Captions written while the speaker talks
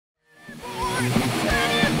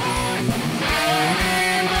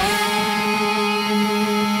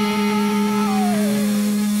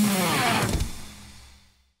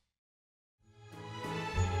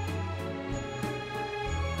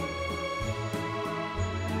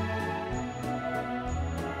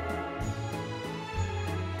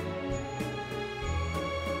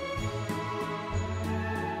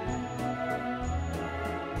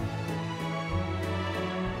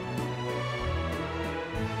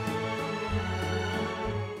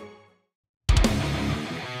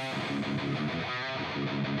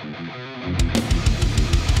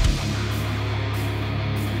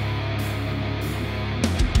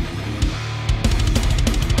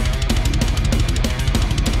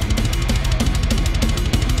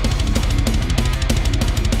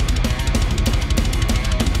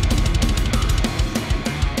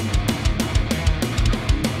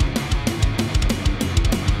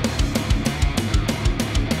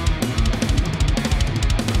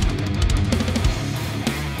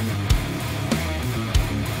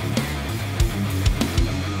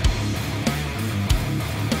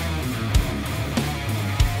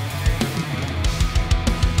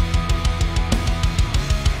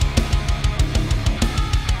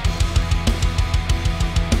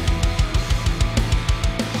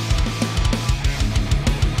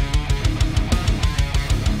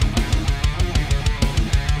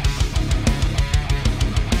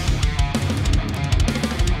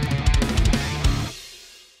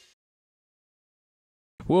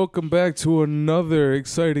Welcome back to another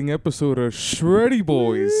exciting episode of Shreddy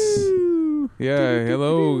Bois. Yeah,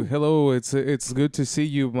 hello. It's good to see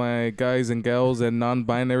you, my guys and gals and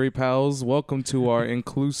non-binary pals. Welcome to our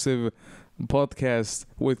inclusive podcast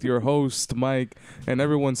with your host Mike and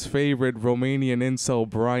everyone's favorite Romanian incel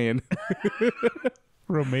Brian.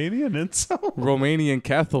 Romanian incel? Romanian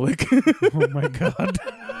Catholic. Oh my god.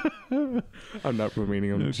 I'm not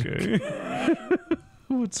Romanian. Okay.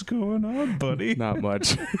 What's going on, buddy? Not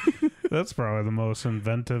much. That's probably the most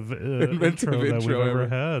inventive intro that we've ever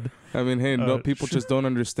had. I mean, hey, no, people just don't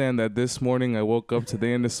understand that this morning I woke up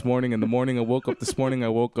today and this morning and the morning I woke up this morning I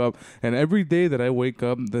woke up. And every day that I wake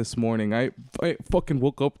up this morning, I fucking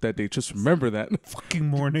woke up that day. Just remember that. Fucking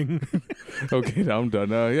morning. Okay, now I'm done.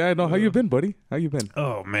 Yeah, no, how you been, buddy? How you been?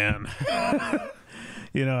 Oh, man.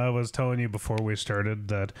 You know, I was telling you before we started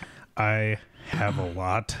that I have a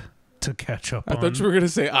lot to catch up on. I thought you were going to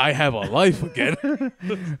say, I have a life again.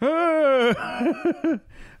 I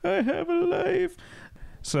have a life.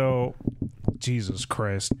 So, Jesus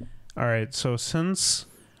Christ. All right, so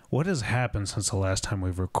what has happened since the last time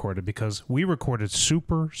we've recorded? Because we recorded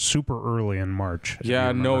super early in March.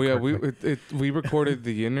 Yeah, we recorded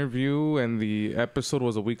the interview and the episode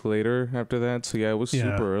was a week later after that. So, yeah, it was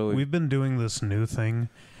super early. We've been doing this new thing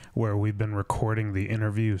where we've been recording the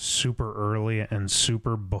interview super early and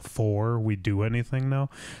super before we do anything now.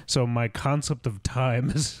 So my concept of time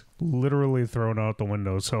is literally thrown out the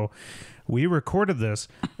window. So we recorded this,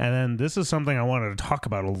 and then this is something I wanted to talk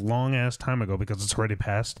about a long-ass time ago because it's already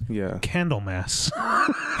passed. Yeah. Candlemas.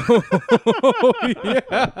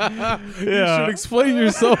 Yeah. You should explain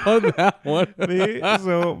yourself on that one.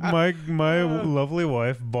 So my lovely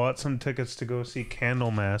wife bought some tickets to go see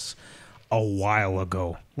Candlemas a while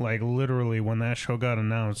ago. Like literally when that show got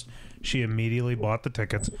announced, she immediately bought the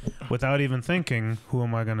tickets without even thinking, who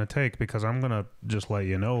am I going to take? Because I'm going to just let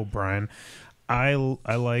you know, Brian, I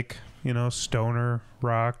like, stoner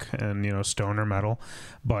rock and, stoner metal,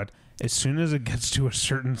 but as soon as it gets to a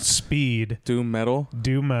certain speed, doom metal,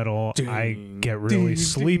 I get really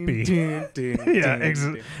sleepy.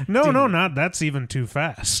 No, not that's even too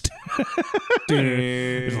fast.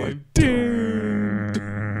 It's like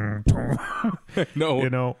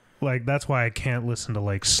no, like that's why I can't listen to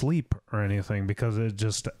like sleep or anything because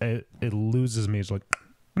it loses me. It's like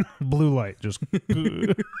blue light just.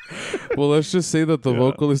 Well, let's just say that the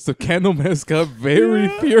vocalist of Candlemas got very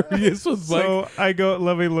furious with Mike. So I go,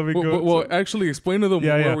 let me go. Well, actually, explain to them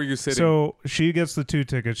where were you sitting. So she gets the 2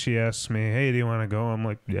 tickets. She asks me, "Hey, do you want to go?" I'm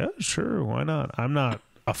like, "Yeah, sure, why not?" I'm not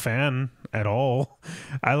a fan at all.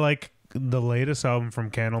 I like the latest album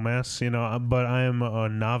from Candlemas, but I am a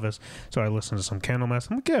novice, so I listen to some Candlemas.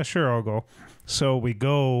 I'm like, yeah, sure, I'll go. So we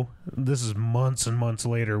go. This is months and months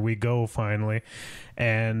later. We go finally,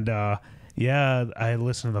 and I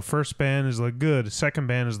listen to the first band is like good. Second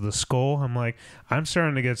band is the Skull. I'm like, I'm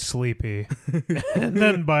starting to get sleepy, and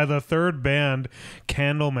then by the third band,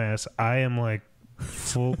 Candlemas, I am like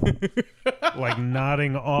full like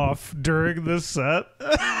nodding off during this set.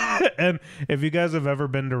 And if you guys have ever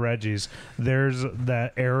been to Reggie's, there's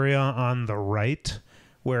that area on the right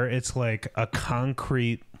where it's like a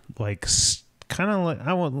concrete like kind of like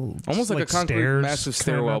almost like a concrete stairs, massive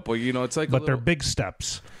stairwell, but it's like they're big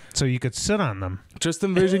steps so you could sit on them. Just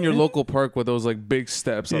envision your local park with those like big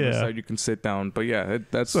steps on the side you can sit down. But yeah,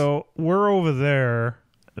 that's so we're over there.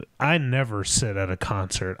 I never sit at a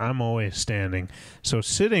concert. I'm always standing. So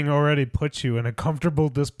sitting already puts you in a comfortable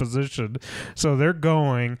disposition. So they're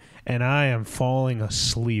going, and I am falling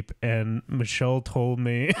asleep. And Michelle told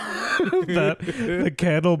me that the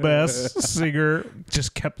Candlemas singer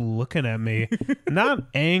just kept looking at me. Not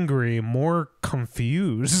angry, more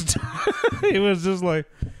confused. He was just like...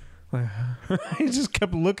 he just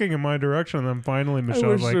kept looking in my direction, and then finally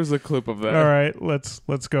Michelle was like, there's a clip of that. All right, let's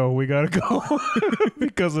go. We gotta go.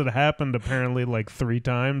 Because it happened apparently like 3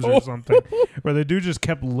 times or something, where the dude just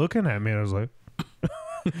kept looking at me, and I was like,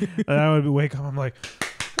 and I would wake up, I'm like,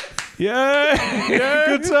 yeah,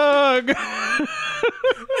 good song.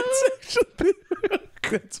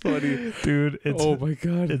 That's funny, dude. Oh my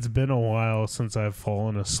god, it's been a while since I've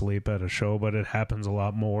fallen asleep at a show, but it happens a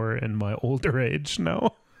lot more in my older age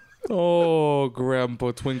now. Oh,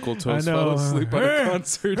 Grandpa Twinkle Toes fell asleep at a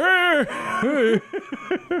concert.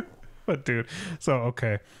 But dude, so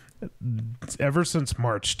okay, ever since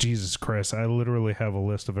March, Jesus Christ, I literally have a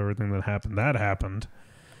list of everything that happened. That happened.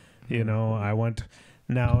 I went.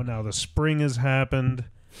 Now the spring has happened.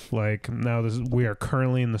 Like now, we are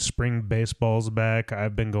currently in the spring. Baseball's back.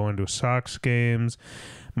 I've been going to Sox games.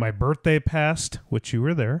 My birthday passed, which you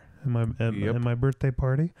were there. in my birthday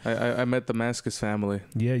party. I met the Mascus family.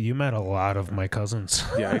 Yeah, you met a lot of my cousins.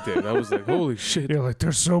 Yeah, I did. I was like, holy shit. You're like,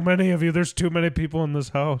 there's so many of you. There's too many people in this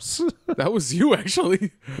house. That was you,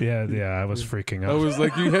 actually. Yeah, I was freaking out. I was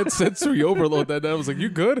like, you had sensory overload that night. I was like, you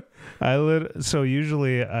good? So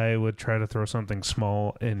usually I would try to throw something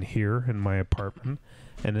small in here in my apartment,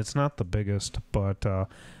 and it's not the biggest, but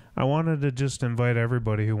I wanted to just invite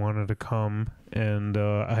everybody who wanted to come, and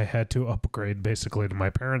I had to upgrade basically to my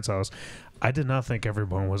parents' house. I did not think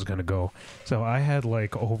everyone was going to go. So I had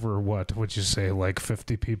like over, what would you say, like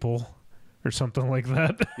 50 people or something like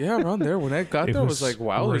that? Yeah, around there. When I got there, I was like,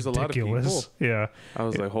 wow, ridiculous. there's a lot of people. Yeah. I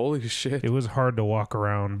was like, holy shit. It was hard to walk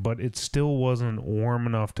around, but it still wasn't warm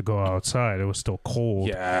enough to go outside. It was still cold.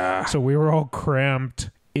 Yeah. So we were all cramped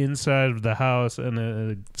inside of the house, and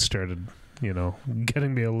it started...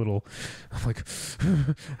 getting me a little... I'm like,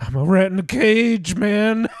 I'm a rat in a cage,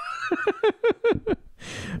 man.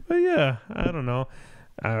 But yeah, I don't know.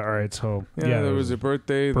 All right, so... Yeah, there was your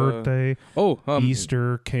birthday.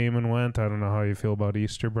 Easter came and went. I don't know how you feel about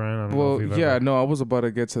Easter, Brian. I don't know if you've ever... I was about to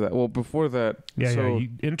get to that. Well, before that... Yeah, you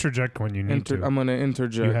interject when you need to. I'm going to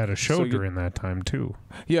interject. You had a show during that time, too.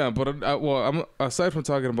 Yeah, but, I'm aside from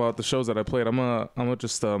talking about the shows that I played, I'm gonna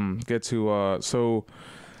just get to...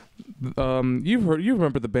 you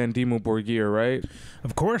remember the band Dimmu Borgir, right?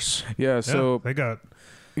 Of course. Yeah, so they got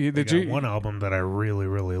one album that I really,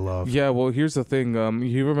 really love. Yeah, well, here's the thing.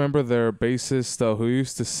 You remember their bassist who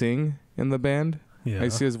used to sing in the band? Yeah. I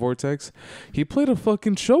See His Vortex. He played a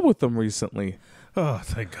fucking show with them recently. Oh,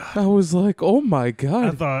 thank God. I was like, oh my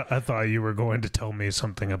God. I thought you were going to tell me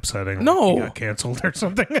something upsetting. No. Like he got canceled or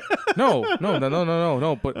something. No.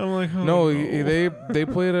 But I'm like, they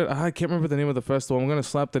played it. I can't remember the name of the festival. I'm going to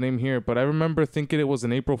slap the name here. But I remember thinking it was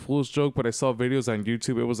an April Fool's joke, but I saw videos on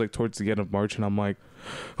YouTube. It was like towards the end of March. And I'm like,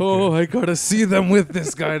 I got to see them with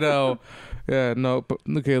this guy now. Yeah, no, but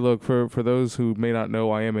okay, look, for those who may not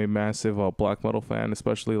know, I am a massive black metal fan,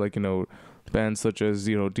 especially like, bands such as,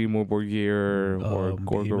 Dimmu Borgir or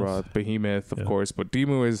Gorgoroth, Behemoth, of course. But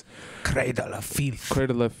Dimmu is Cre de la Filth. Cre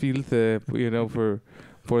de la Filth,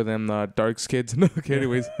 for them dark skids. No, okay,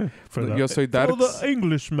 anyways. Yo Soy Darks. For the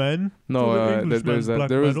Englishman. No,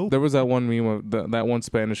 there was that one meme of that one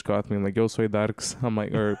Spanish goth meme, like Yo Soy Darks. I'm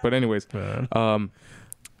like, but anyways.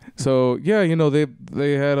 So yeah,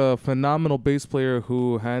 they had a phenomenal bass player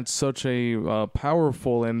who had such a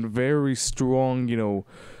powerful and very strong,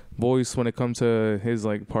 voice when it comes to his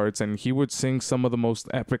like parts, and he would sing some of the most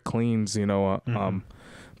epic cleans,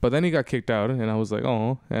 but then he got kicked out, and I was like,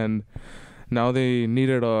 oh, and now they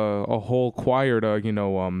needed a whole choir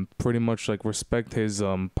to pretty much like respect his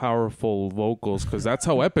powerful vocals, because that's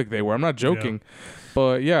how epic they were. I'm not joking.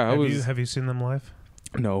 But yeah, have you seen them live?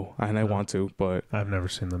 No, and I want to, but I've never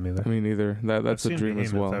seen them either. I mean, neither. That's a dream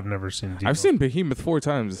as well. I've never seen Devo. I've seen Behemoth 4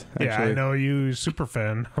 times. Actually. Yeah, I know you, super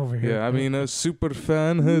fan over here. Yeah, I mean, a super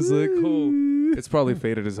fan is like, it's probably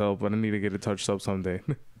faded as hell, but I need to get it touched up someday.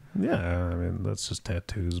 Yeah, I mean, that's just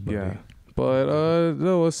tattoos, buddy. Yeah, but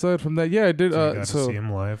no. Aside from that, yeah, I did. So you got to see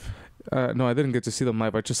him live. No, I didn't get to see them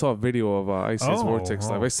live. I just saw a video of Isis Vortex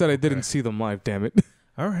live. I said I didn't see them live. Damn it.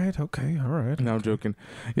 All right. Okay. All right. No, I'm joking.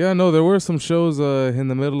 Yeah, no, there were some shows in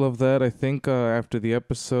the middle of that. I think after the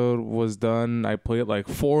episode was done, I played like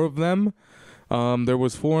 4 of them. There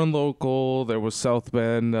was Foreign Local, there was South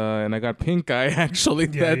Bend, and I got Pink Eye actually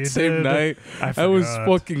that same night. I was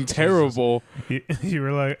fucking terrible. You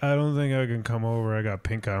were like, I don't think I can come over. I got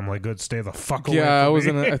Pink Eye. I'm like, good, stay the fuck away. Yeah,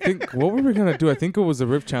 from me. I think what were we gonna do? I think it was a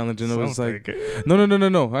Rift Challenge, and it was like,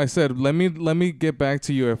 no. I said, let me get back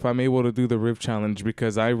to you if I'm able to do the Rift Challenge,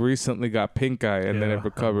 because I recently got Pink Eye and then it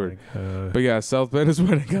recovered. But yeah, South Bend is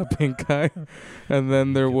when I got Pink Eye, and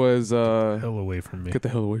then there was get the hell away from me. Get the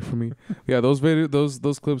hell away from me. Yeah,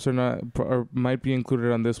 those clips might be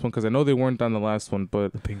included on this one, because I know they weren't on the last one.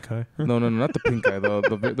 But the Pink Eye? No, not the Pink Eye.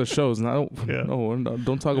 The shows. No,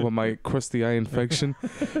 don't talk about my crusty eye infection.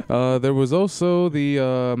 There was also the.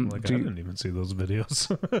 I didn't even see those videos.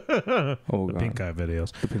 The Pink Eye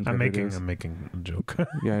videos. I'm making a joke.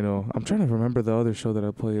 Yeah, I know. I'm trying to remember the other show that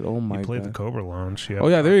I played. Oh my god! You played the Cobra Lounge. Oh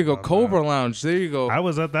yeah, there you go, Cobra Lounge. There you go. I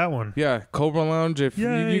was at that one. Yeah, Cobra Lounge. If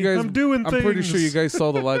Yay, you guys, I'm doing things. I'm pretty sure you guys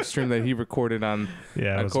saw the live stream that he recorded on.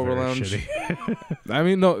 Yeah, it was Cobra very Lounge. shitty. I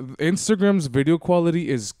mean, no, Instagram's video quality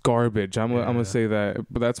is garbage. I'm gonna say that,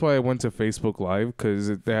 but that's why I went to Facebook Live, because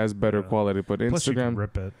it has better quality. But Plus Instagram, you can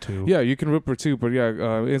rip it too. Yeah, you can rip it too. But yeah,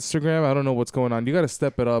 Instagram, I don't know what's going on. You got to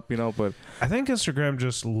step it up, But I think Instagram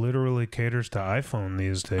just literally caters to iPhone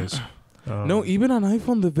these days. No, even on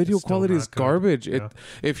iPhone, the video quality is garbage.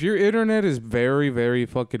 If your internet is very, very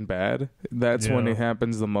fucking bad, that's when it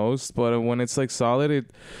happens the most. But when it's like solid,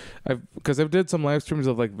 because I've did some live streams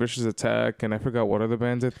of like Vicious Attack, and I forgot what other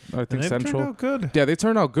bands. I think Central. Turned out good. Yeah, they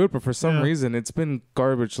turned out good, but for some reason, it's been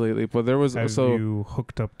garbage lately. But there was Have you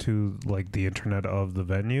hooked up to like the internet of the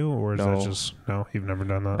venue, or is that just no? You've never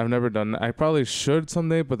done that. I've never done that. I probably should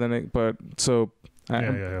someday, but then I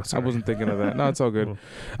wasn't thinking of that. No, it's all good. Cool.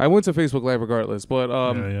 I went to Facebook Live regardless, but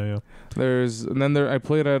I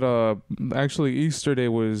played at actually Easter Day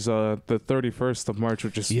was the 31st of March,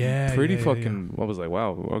 which is pretty fucking. I was like,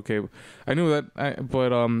 wow, okay, I knew that,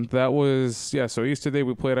 that was So Easter Day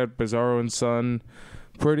we played at Bizarro and Son,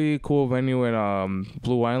 pretty cool venue in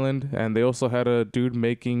Blue Island, and they also had a dude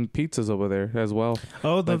making pizzas over there as well.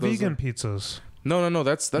 Oh, the vegan pizzas. No.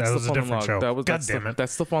 That's the Fallen Log. Show.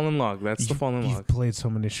 That's the Fallen Log. That's the Fallen Log. You've played so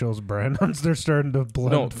many shows, Brian. They're starting to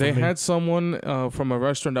blend. No, they had someone from a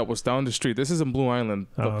restaurant that was down the street. This is in Blue Island.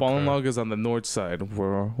 The Fallen Log is on the north side,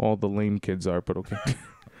 where all the lame kids are. But okay,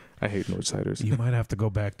 I hate Northsiders. You might have to go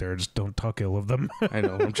back there. Just don't talk ill of them. I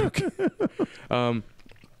know. I'm joking.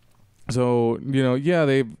 So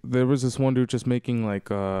there was this one dude just making like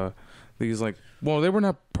these like they were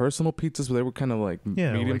not personal pizzas, but they were kind of like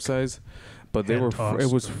medium size. But they were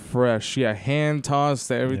it was fresh. Yeah, hand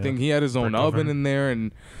tossed everything. He had his own oven in there,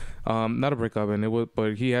 and not a brick oven.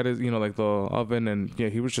 But he had his like the oven, and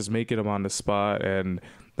he was just making them on the spot, and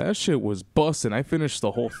that shit was busting. I finished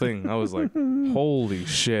the whole thing. I was like, holy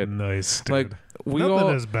shit. Nice, dude. Like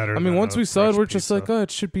Nothing is better. I mean, once we saw it, we're just like, oh,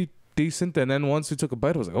 it should be decent. And then once we took a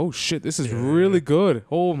bite, I was like, oh shit, this is really good.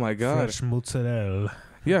 Oh my god. Fresh mozzarella.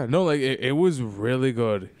 Yeah, no, like it was really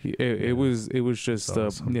good. It was just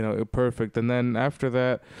awesome. Perfect. And then after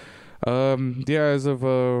that, as of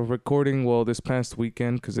recording, this past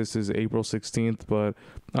weekend, because this is April 16th, but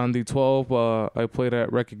on the 12th, I played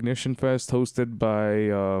at Recognition Fest, hosted by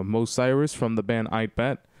Mo Cyrus from the band I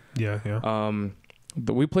Bet. Yeah.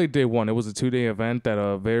 We played day one. It was a 2-day event at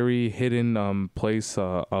a very hidden place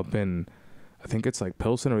up in, I think it's like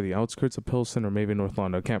Pilsen or the outskirts of Pilsen or maybe North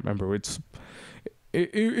London. I can't remember. It's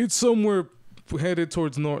somewhere headed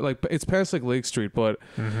towards north, like it's past like Lake Street, but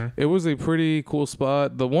it was a pretty cool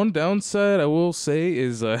spot. The one downside I will say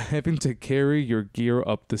is having to carry your gear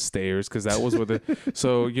up the stairs, because that was where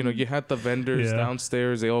so you had the vendors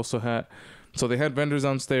downstairs. They also had vendors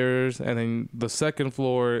downstairs, and then the second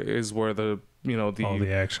floor is where all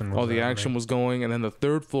the action was going, and then the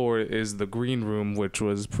third floor is the green room, which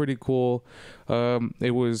was pretty cool.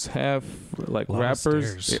 It was half like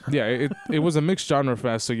rappers. It was a mixed genre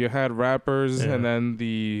fest, so you had rappers and then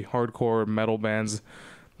the hardcore metal bands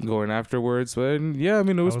going afterwards. But I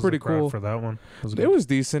mean, it was pretty cool for that one. It was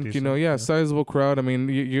decent. Sizable crowd. I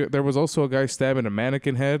mean, there was also a guy stabbing a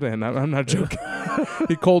mannequin head, and I'm not joking.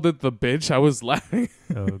 He called it the bitch. I was laughing.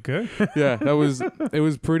 Okay. It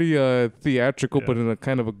was pretty theatrical, but in a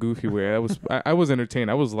kind of a goofy way. I was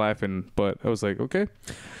entertained. I was laughing, but I was like, okay.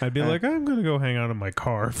 I'd be like, I'm gonna go hang out in my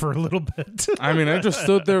car for a little bit. I mean, I just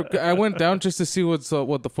stood there. I went down just to see what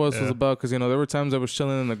the fuss was about, because there were times I was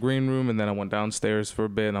chilling in the green room, and then I went downstairs for a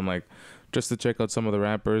bit. And I'm like, just to check out some of the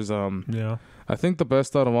rappers. I think the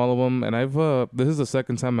best out of all of them, and this is the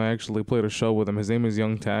second time I actually played a show with him. His name is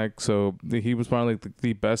Young Tag, so he was probably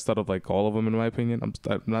the best out of like all of them in my opinion.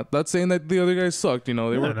 I'm not saying that the other guys sucked. They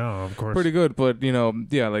were of course pretty good, but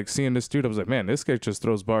like seeing this dude, I was like, man, this guy just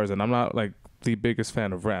throws bars, and I'm not like the biggest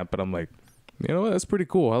fan of rap, but I'm like, that's pretty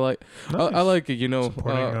cool. I like it.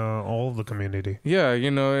 Supporting all of the community. Yeah,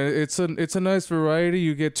 it's a nice variety.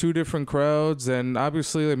 You get two different crowds, and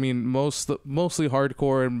obviously, I mean, mostly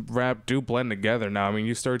hardcore and rap do blend together now. I mean,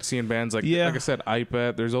 you start seeing bands like I said, I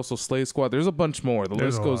Bet. There's also Slay Squad. There's a bunch more. The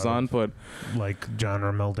list goes on, but like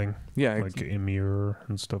genre melding. Yeah, like Immure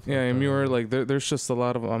and stuff. Yeah, Immure. Like there's just a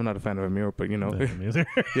lot of. I'm not a fan of Immure, but either.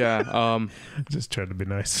 Yeah. Just trying to be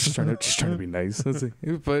nice. Just trying to be nice.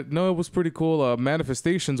 But no, it was pretty cool.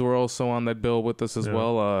 Manifestations were also on that bill with us as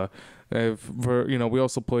well. We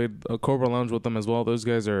also played a Cobra Lounge with them as well. Those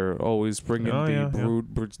guys are always bringing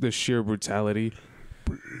the sheer brutality.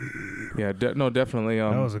 Yeah, definitely.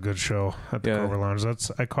 That was a good show at the Cobra Lounge.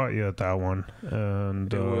 I caught you at that one, and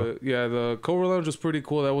the Cobra Lounge was pretty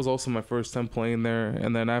cool. That was also my first time playing there.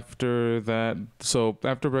 And then after that,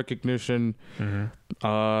 after Recognition,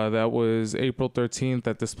 that was April 13th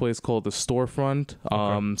at this place called the Storefront.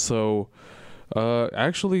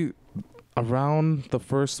 Actually, around the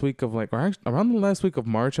first week of around the last week of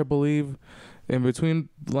March, I believe, in between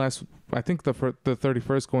I think the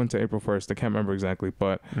 31st going to April 1st. I can't remember exactly,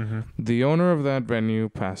 but the owner of that venue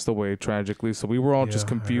passed away tragically. So we were all just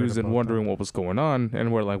confused and wondering what was going on.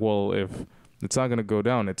 And we're like, well, if it's not going to go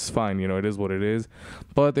down, it's fine. You know, it is what it is.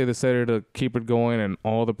 But they decided to keep it going, and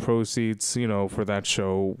all the proceeds, you know, for that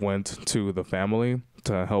show went to the family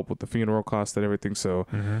to help with the funeral cost and everything. So,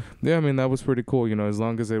 yeah, I mean, that was pretty cool. You know, as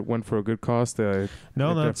long as it went for a good cost.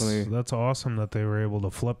 That's awesome that they were able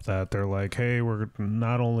to flip that. They're like, hey, we're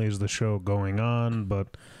not only is the show going on,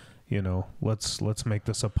 but you know, let's make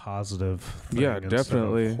this a positive thing. Yeah,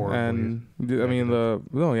 definitely. And I mean,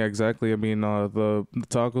 exactly. I mean, the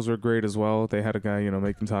tacos were great as well. They had a guy, you know,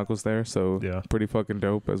 making tacos there, so yeah, pretty fucking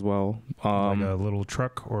dope as well. Like a little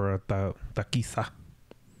truck or a taquiza.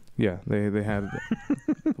 Yeah, they had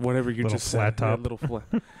whatever you just said. Flat top. Yeah, little flat.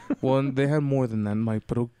 Well, they had more than that, Mike.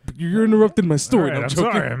 But you're interrupting my story. Right, I'm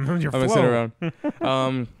sorry. I'm on your flow.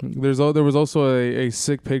 Around. There was also a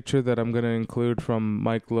sick picture that I'm gonna include from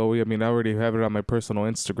Mike Lowy. I mean, I already have it on my personal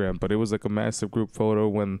Instagram, but it was like a massive group photo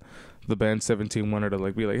when the band 17 wanted to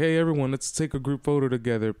like be like, hey everyone, let's take a group photo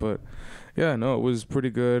together. But yeah, no, it was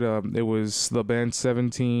pretty good. It was the band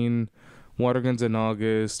 17, Water Guns in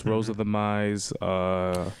August, Rose of the Mize.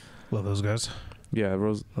 Love those guys. Yeah,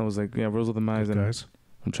 Rose. I was like, yeah, Rose of the Mize. Good guys.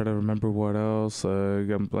 I'm trying to remember what else.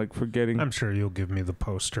 I'm like forgetting. I'm sure you'll give me the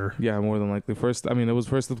poster. Yeah, more than likely. It was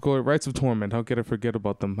first of course, Rites of Torment. How could I forget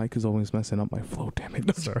about them? Mike is always messing up my flow. Damn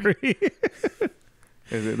it! Sorry.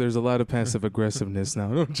 There's a lot of passive aggressiveness now.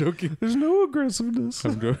 No, I'm joking. There's no aggressiveness.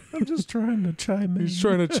 I'm just trying to chime in. He's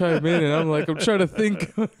trying to chime in, and I'm like, I'm trying to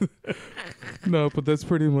think. No, but that's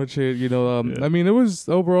pretty much it. You know, I mean, it was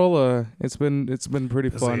overall. It's been pretty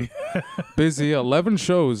fun. Busy. 11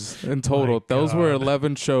 shows in total. Those were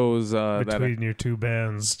 11 shows. Between your two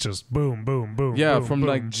bands, just boom, boom, boom. Yeah, boom, from boom.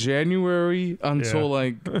 like January until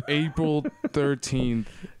like April 13th.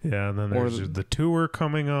 Yeah, and then there's the tour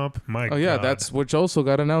coming up. Oh yeah, that's which also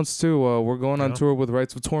got announced too. We're going on tour with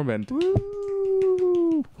Rites of Torment.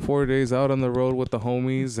 Woo! 4 days out on the road with the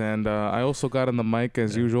homies, and I also got on the mic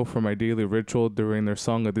as usual for my daily ritual during their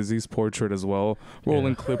song "A Disease Portrait" as well.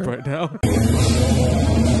 Rolling clip right now.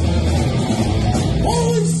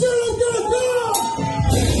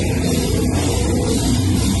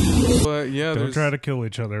 But yeah, don't try to kill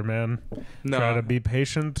each other, man. No. Try to be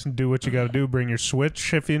patient. Do what you got to do. Bring your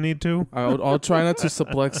Switch if you need to. I'll try not to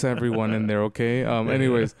suplex everyone in there, okay?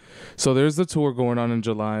 Anyways, so there's the tour going on in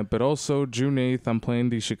July, but also June 8th, I'm playing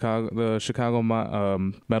the Chicago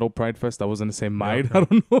Metal Pride Fest. I was going to say Mide. I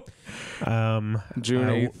don't know. June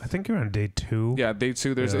 8th. I think you're on day 2. Yeah, day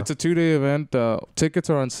 2. It's a 2-day event. Tickets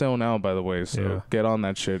are on sale now, by the way, so get on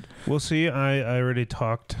that shit. We'll see. I already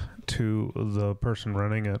talked to the person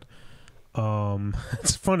running it.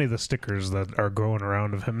 It's funny the stickers that are going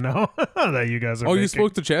around of him now that you guys are making. You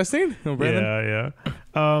spoke to Chastain? Oh,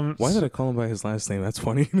 yeah. Why did I call him by his last name? That's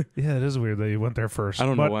funny. Yeah, it is weird that you went there first. I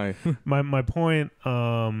don't know why. my point,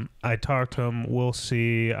 I talked to him. We'll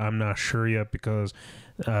see. I'm not sure yet because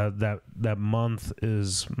that month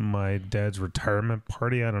is my dad's retirement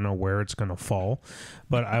party. I don't know where it's gonna fall,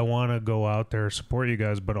 but I want to go out there, support you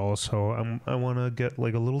guys, but also I want to get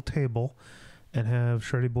like a little table and have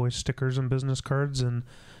Shreddy Bois stickers and business cards, and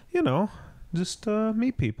just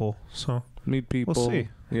meet people. So meet people. We'll see.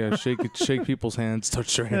 Yeah, shake people's hands,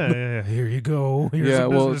 touch their hand. Yeah. Here you go. Here's yeah, a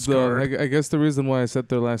well, card. I guess the reason why I said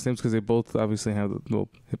their last names because they both obviously have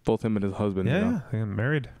both him and his husband. Yeah, they're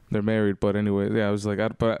married. They're married, but anyway, yeah, I was like,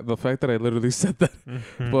 but the fact that I literally said that,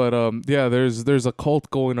 but yeah, there's a cult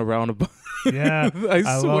going around about. Yeah,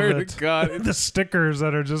 I swear to God, the stickers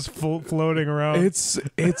that are just floating around. It's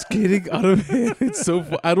getting out of hand. It's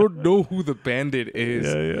so I don't know who the bandit is.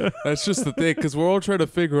 Yeah. That's just the thing, because we're all trying to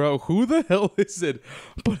figure out who the hell is it.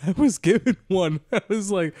 But I was given one. I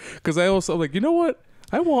was like, because I also like, you know what?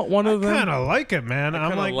 I want one of them. I kind of like it, man.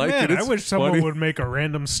 I'm like man, I wish someone would make a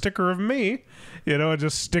random sticker of me. And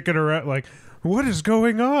just stick it around. Like, what is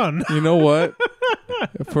going on? You know what?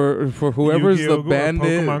 For whoever's the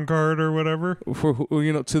bandit, Pokemon card or whatever.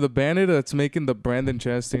 To the bandit that's making the Brandon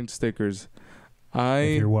Chastain stickers.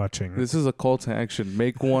 If you're watching, this is a call to action.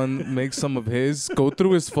 Make some of his. Go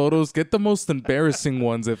through his photos. Get the most embarrassing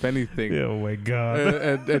ones, if anything. Oh my God!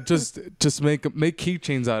 And just make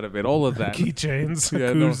keychains out of it. All of that. Keychains.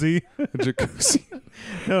 Jacuzzi. Jacuzzi.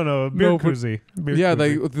 No, beer koozie. Yeah,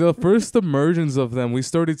 like the first emergence of them, we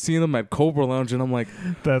started seeing them at Cobra Lounge, and I'm like,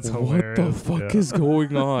 that's hilarious. What the fuck is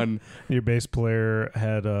going on? Your bass player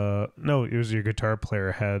had it was your guitar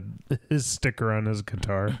player had his sticker on his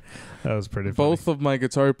guitar. That was pretty funny. Both of my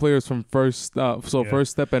guitar players from First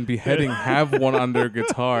Step and Beheading have one on their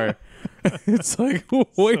guitar. It's like,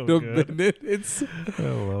 wait So a good. minute. It's I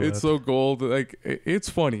love it's it. so gold. Like it's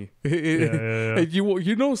funny. Yeah. And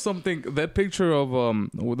you know something? That picture of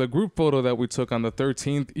the group photo that we took on the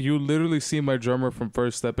 13th. You literally see my drummer from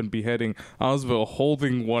First Step and Beheading, Osville,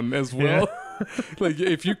 holding one as well. Like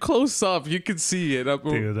if you close up, you can see it.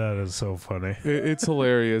 Dude, that is so funny. It's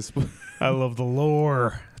hilarious. I love the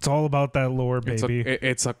lore. It's all about that lore, It's baby.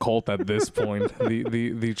 it's a cult at this point.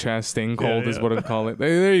 the Chastain cult is yeah. what I call it.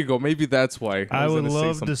 There you go. Maybe that's why. I was would gonna say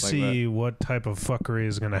love something to like see what type of fuckery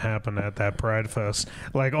is going to happen at that Pride Fest.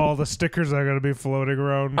 Like all the stickers are going to be floating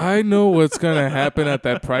around. I know what's gonna happen at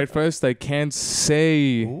that Pride Fest. I can't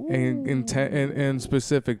say in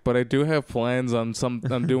specific, but I do have plans on some.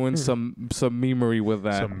 I'm doing some memery with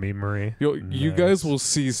that. Some memery. You guys will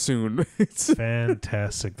see soon. It's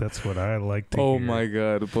Fantastic. That's what I like to oh hear. my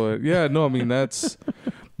god! But yeah, no, I mean that's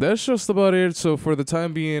just about it. So for the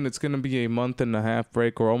time being, it's gonna be a month and a half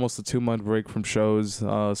break, or almost a 2-month break from shows.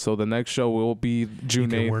 So the next show will be June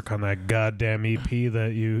You 8th. can work on that goddamn EP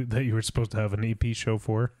that you were supposed to have an EP show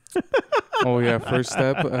for. Oh yeah, First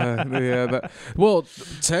Step. Yeah. Well,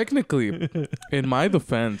 technically, in my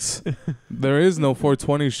defense, there is no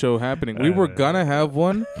 420 show happening. We were gonna have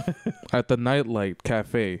one at the Nightlight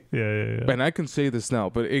Cafe, Yeah. and I can say this now,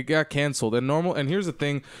 but it got canceled. And here's the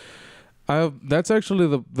thing. That's actually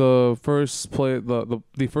the first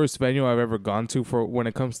the first venue I've ever gone to for when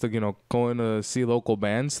it comes to going to see local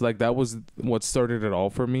bands. Like that was what started it all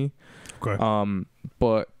for me. Okay.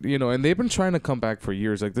 But and they've been trying to come back for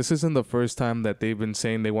years. Like this isn't the first time that they've been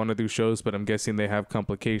saying they want to do shows, but I'm guessing they have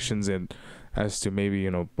complications and as to maybe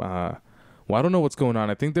well, I don't know what's going on.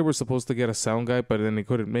 I think they were supposed to get a sound guy, but then they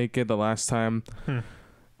couldn't make it the last time.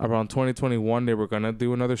 Around 2021, they were gonna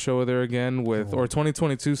do another show there again or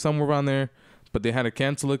 2022, somewhere around there, but they had to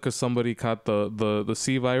cancel it because somebody caught the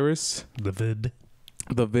C virus. The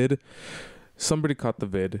vid. Somebody caught the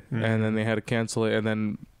vid, and then they had to cancel it. And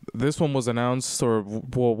then this one was announced, or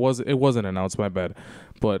it wasn't announced, my bad.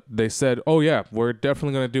 But they said, oh yeah, we're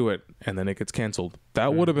definitely gonna do it, and then it gets canceled.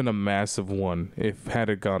 That would have been a massive one had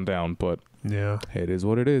it gone down, but yeah, it is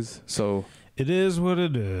what it is. So it is what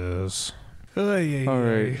it is. All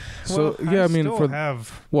right. So well, yeah, I mean, I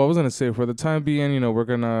was gonna say for the time being, we're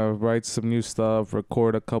gonna write some new stuff,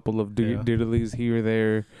 record a couple of diddlies here or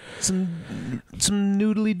there, some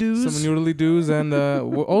noodly doos, and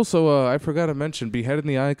also I forgot to mention, Beheading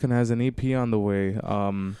the Icon has an EP on the way.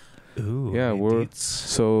 Ooh, yeah,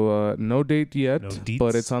 no date yet,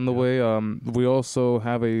 but it's on the way. We also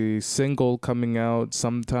have a single coming out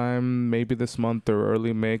sometime, maybe this month or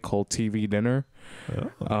early May, called TV Dinner.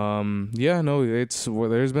 Oh.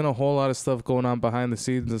 There's been a whole lot of stuff going on behind the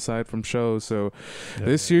scenes aside from shows. So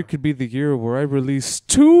this year could be the year where I release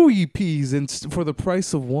 2 EPs for the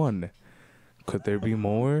price of 1. Could there be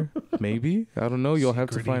more? Maybe. I don't know. You'll have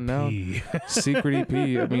to find out. Secret EP.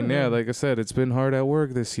 I mean, yeah, like I said, it's been hard at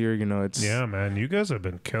work this year. Yeah, man. You guys have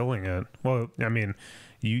been killing it. Well, I mean,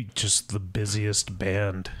 you just the busiest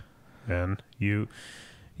band, man. You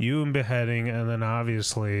and Beheading, and then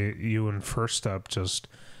obviously you and First Up just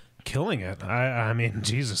killing it. I mean,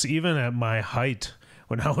 Jesus, even at my height,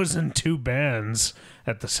 when I was in 2 bands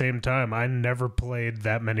at the same time, I never played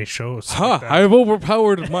that many shows. Like I've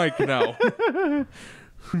overpowered Mike now.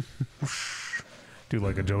 Do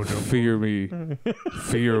like a JoJo. Fear me.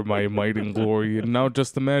 Fear my might and glory. And now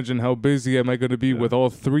just imagine how busy am I going to be with all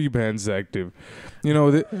 3 bands active.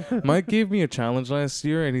 Mike gave me a challenge last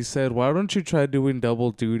year, and he said, why don't you try doing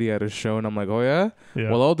double duty at a show? And I'm like, oh, yeah?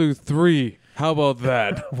 Well, I'll do 3. How about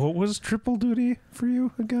that? What was triple duty for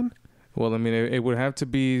you again? Well, I mean, it would have to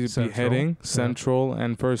be Beheading, Central,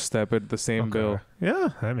 and First Step at the same bill. Yeah,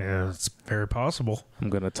 I mean, it's very possible. I'm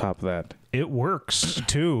going to top that. It works,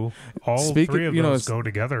 too. All 3 of those go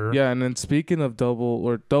together. Yeah, and then speaking of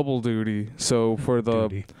double duty, so for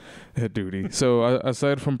the... Duty. So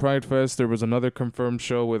aside from Pride Fest, there was another confirmed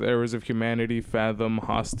show with Errors of Humanity, Fathom,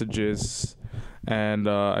 Hostages, and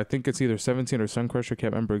I think it's either 17 or Suncrusher,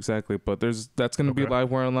 can't remember exactly, but that's going to be Live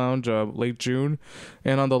Wire Lounge late June.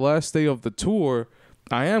 And on the last day of the tour,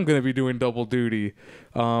 I am going to be doing double duty.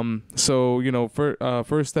 First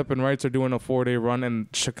Step and Rights are doing a 4-day run in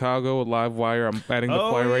Chicago, Live Wire. I'm adding the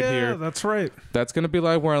flyer right here. That's right. That's going to be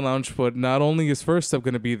Live Wire Lounge, but not only is First Step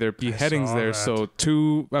going to be there, Beheading's there. So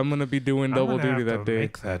I'm going to be doing double duty that day.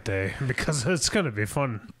 Make that day because it's going to be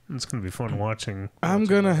fun. It's going to be fun watching. I'm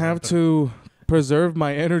going to have to preserve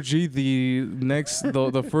my energy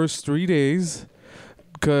the first 3 days.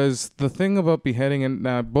 Because the thing about beheading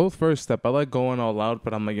and both first step, I like going all out,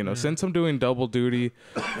 but I'm like, since I'm doing double duty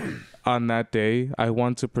on that day, I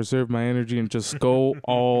want to preserve my energy and just go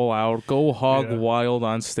all out, go hog wild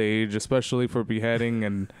on stage, especially for beheading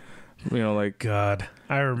and, like. God,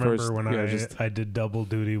 I remember when I did double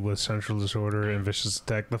duty with Central Disorder and Vicious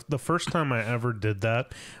Attack. The first time I ever did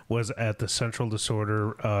that was at the Central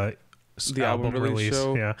Disorder the album release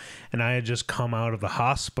show. Yeah, and I had just come out of the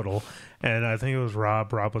hospital, and I think it was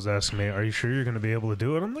Rob was asking me, are you sure you're going to be able to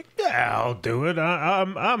do it? I'm like, yeah, I'll do it.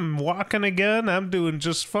 I'm walking again. I'm doing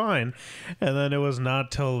just fine. And then it was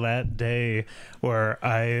not till that day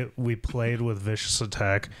where we played with Vicious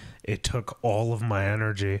Attack. It took all of my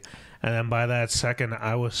energy, and then by that second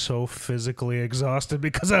I was so physically exhausted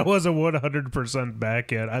because I wasn't 100%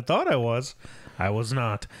 back yet. I thought I was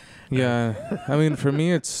not. Yeah, I mean, for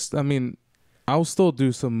me, I'll still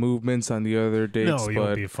do some movements on the other dates. No,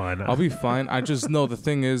 you'll be fine. I'll be fine. I just know the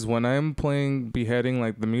thing is, when I'm playing beheading,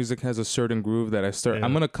 like the music has a certain groove that I start. Yeah.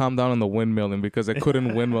 I'm gonna calm down on the windmilling because I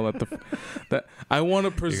couldn't windmill at that. I want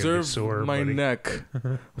to preserve my neck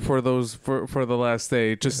for the last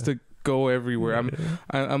day, just to go everywhere.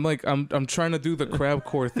 I'm trying to do the crab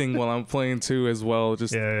core thing while I'm playing too as well.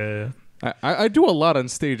 Just I do a lot on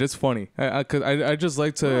stage. It's funny. I just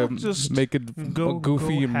like to make it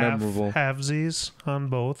goofy and memorable. Halvesies on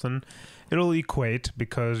both, and it'll equate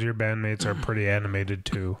because your bandmates are pretty animated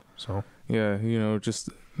too. So yeah,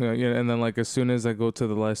 and then like as soon as I go to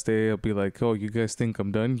the last day, I'll be like, "Oh, you guys think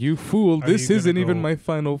I'm done? You fool! This isn't even my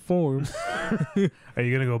final form." Are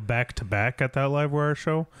you gonna go back to back at that Livewire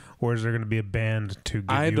show, or is there gonna be a band to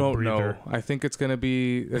give you a breather? I don't know. I think it's gonna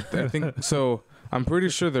be. I think so. I'm pretty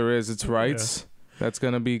sure there is. It's Rights. Yeah. That's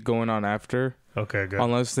gonna be going on after. Okay, good.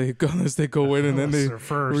 Unless they go in and then they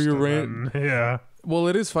rearrange. Yeah. Well,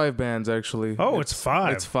 it is 5 bands actually. Oh, it's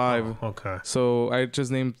 5. It's 5. Oh, okay. So I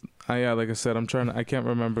just named. Like I said, I can't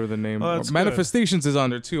remember the name. Oh, Manifestations is on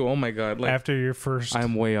there too. Oh my god! Like, after your first,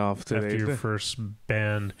 I'm way off today. After your first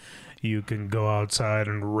band, you can go outside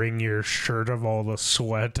and wring your shirt of all the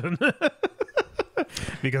sweat and.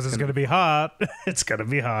 Because it's gonna be hot. It's gonna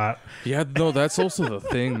be hot. Yeah, no, that's also the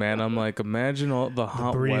thing, man. I'm like, imagine all the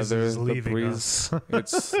hot weather, the breeze.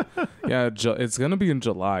 It's gonna be in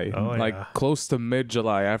July, close to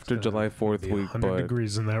mid-July, after July 4th week. 100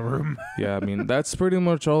 degrees in that room. Yeah, I mean that's pretty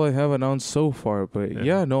much all I have announced so far. But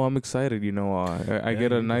I'm excited. I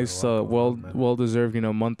get a nice, well-deserved,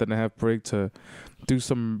 month and a half break to do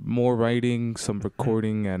some more writing, some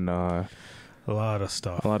recording, and. A lot of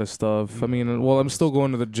stuff. I mean, I'm still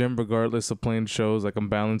going to the gym regardless of playing shows. Like, I'm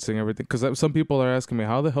balancing everything. Because some people are asking me,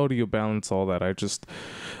 how the hell do you balance all that? I just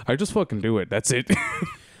fucking do it. That's it.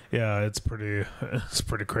 Yeah, it's pretty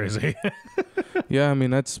crazy. Yeah, I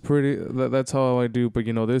mean, that's how I do. But,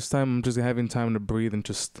 this time I'm just having time to breathe and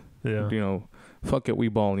just, fuck it, we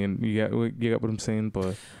ball. You get what I'm saying?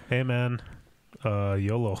 But hey, man,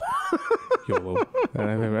 YOLO. YOLO. I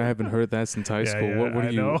haven't heard that since high school. Yeah, what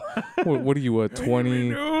are you? What are you, a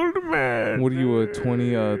 20? Old man. What are you, a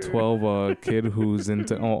 2012 kid who's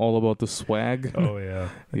into all about the swag? Oh yeah.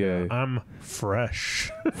 Yeah. I'm fresh.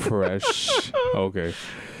 Fresh. Okay.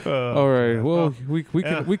 All right. Well, we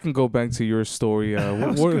can go back to your story. I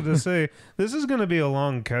was going to say this is going to be a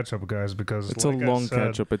long catch up, guys, because it's a long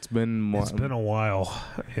catch up. It's been a while.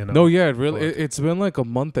 No, yeah, it really. It's been like a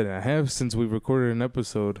month and a half since we recorded an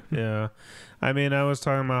episode. Yeah. I mean, I was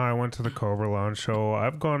talking about how I went to the Cobra Lounge show.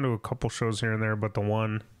 I've gone to a couple shows here and there, but the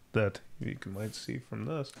one that you might see from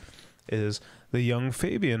this is the young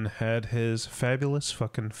Fabian had his fabulous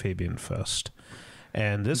fucking Fabian Fest.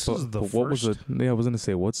 And this is the first. What was it? Yeah, I was gonna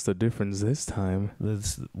say, what's the difference this time?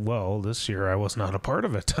 This year I was not a part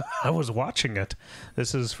of it. I was watching it.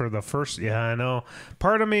 This is for the first. Yeah, I know.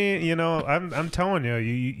 Part of me, I'm telling you,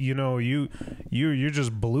 you're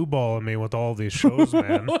just blue balling me with all these shows,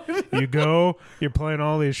 man. You're playing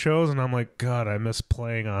all these shows, and I'm like, God, I miss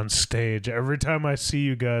playing on stage. Every time I see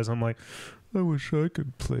you guys, I'm like, I wish I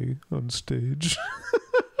could play on stage.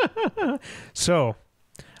 So,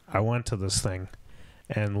 I went to this thing.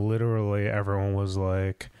 And literally everyone was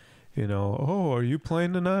like, oh, are you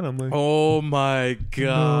playing tonight? I'm like, oh my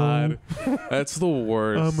God. No. That's the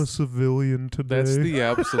worst. I'm a civilian today. That's the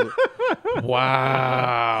absolute.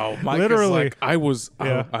 Wow. Mike Literally. is like, I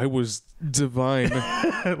was divine.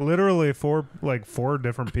 Literally four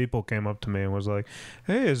different people came up to me and was like,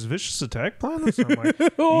 "Hey, is Vicious Attack playing this?" I'm like,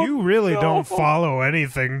 "You really don't follow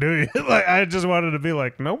anything, do you?" Like, I just wanted to be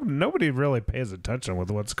like, no, nobody really pays attention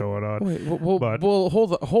with what's going on. Wait, well,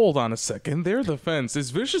 hold on a second. Their defense,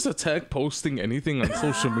 is Vicious Attack posting anything on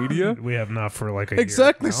social media? We have not for like a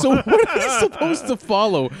Exactly. year. So what are they supposed to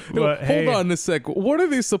follow? But, Hold on a sec. What are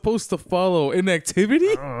they supposed to follow?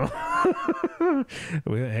 Inactivity?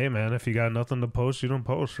 Hey man, if you got nothing to post, you don't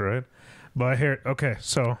post, right? But here, okay,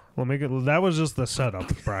 so that was just the setup,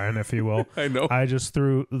 Brian, if you will. I know. I just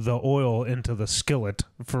threw the oil into the skillet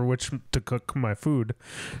for which to cook my food.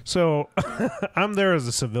 So I'm there as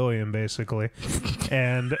a civilian, basically.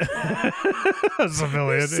 And a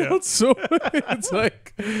civilian, Sounds so it's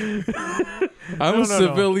like I'm a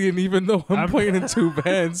civilian even though I'm playing in two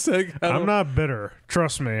bands. Like, I'm not bitter.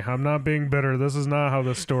 Trust me, I'm not being bitter. This is not how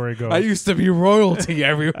the story goes. I used to be royalty,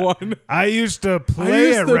 everyone. I used to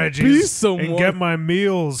play at Reggie's someone. and get my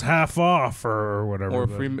meals half off or whatever. Or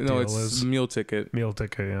free. No, it's is. meal ticket. Meal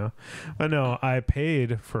ticket, yeah. I know. I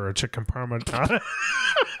paid for a chicken parmesan.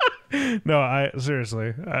 No,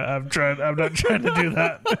 seriously. I'm not trying to do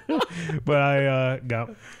that. But I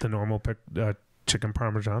got the normal chicken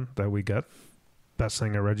parmesan that we get. Best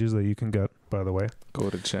thing at Reggie's that you can get, by the way.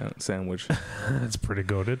 Goated sandwich. It's pretty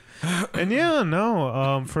goated. And yeah,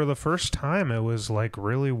 no. For the first time, it was like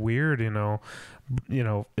really weird. You know,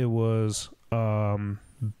 it was.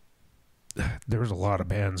 There was a lot of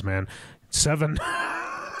bands, man. 7.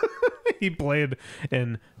 He played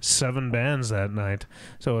in 7 bands that night.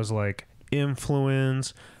 So it was like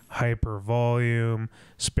Influence, Hyper Volume,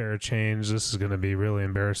 Spare Change. This is going to be really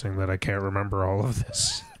embarrassing that I can't remember all of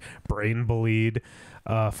this. Brain Bleed,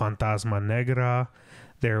 Fantasma Negra.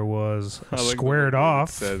 There was Squared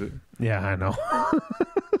Off. Yeah, I know.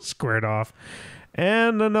 Squared Off.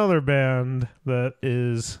 And another band that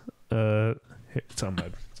is... it's on my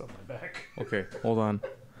back. Okay, hold on.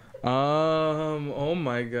 Oh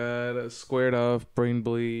my god. Squared Off, Brain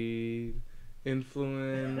Bleed,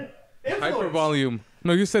 Influence. Hyper Volume.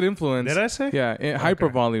 No, you said Influence. Did I say? Yeah, Hyper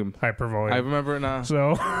Volume. Hyper Volume. I remember it now.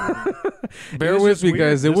 So bear with me,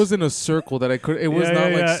 guys. It wasn't a circle that I could. It was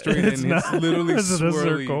not like straight it's in. Not, it's literally it's swirly.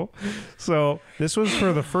 a circle. So this was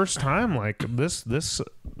for the first time. Like this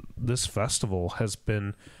festival has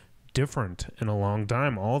been different in a long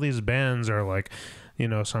time. All these bands are like,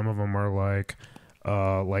 some of them are like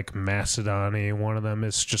Macedony. One of them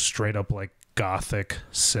is just straight up like gothic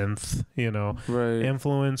synth. Right.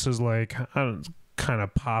 Influence is like kind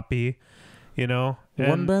of poppy.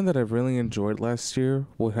 One band that I really enjoyed last year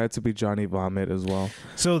had to be Johnny Vomit as well.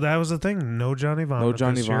 So that was the thing. No Johnny Vomit. No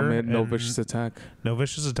Johnny Vomit. No and Vicious Attack. No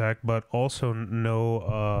Vicious Attack, but also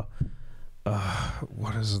no.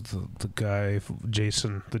 What is it, the guy?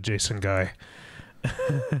 The Jason guy.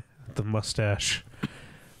 The mustache.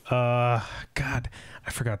 God,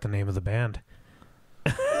 I forgot the name of the band.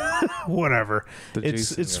 Whatever.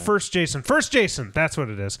 It's First Jason. First Jason. That's what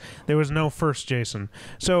it is. There was no First Jason.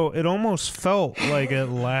 So it almost felt like it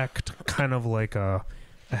lacked kind of like a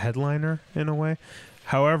headliner in a way.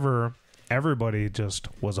 However, everybody just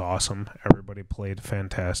was awesome. Everybody played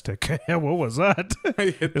fantastic. Yeah, what was that?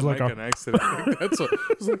 I hit the mic on accident. That's what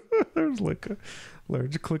there was like a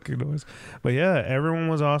large clicking noise. But yeah, everyone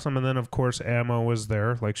was awesome. And then of course Ammo was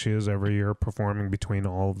there, like she is every year, performing between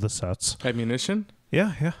all of the sets. Ammunition?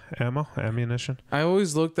 Yeah, Ammunition. I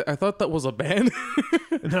always I thought that was a band.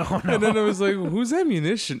 No. And then I was like, who's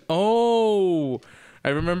Ammunition? Oh, I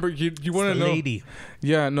remember. You want to know? Lady.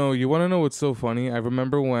 Yeah, no, you want to know what's so funny? I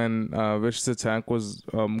remember when Vicious Attack was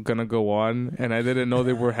gonna go on, and I didn't know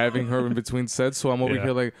they were having her in between sets, so I'm over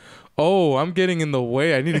here like, oh, I'm getting in the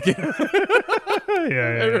way. I need to get...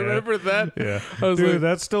 I remember that. Yeah. I was Dude, like,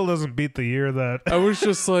 that still doesn't beat the year that... I was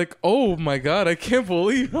just like, oh my God, I can't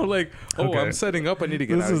believe... I'm like, okay. I'm setting up. I need to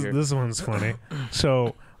get out of here. This one's funny.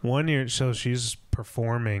 So, one year, she's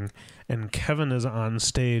performing, and Kevin is on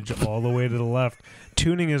stage all the way to the left,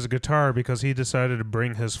 tuning his guitar because he decided to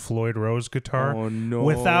bring his Floyd Rose guitar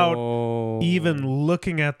without even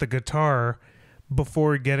looking at the guitar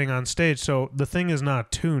before getting on stage. So the thing is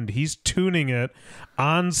not tuned. He's tuning it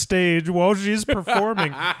on stage while she's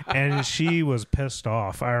performing, and she was pissed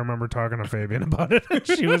off. I remember talking to Fabian about it.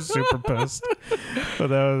 She was super pissed. But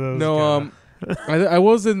that was I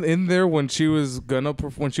wasn't in there when she was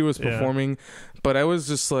performing, but I was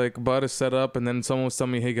just like about to set up, and then someone was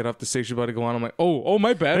telling me, "Hey, get off the stage, you're about to go on." I'm like, "Oh,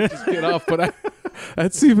 my bad, just get off." But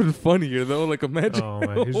That's even funnier though. Like imagine. Oh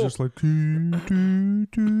man, he's just like.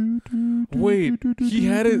 Wait, he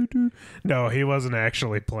had it. No, he wasn't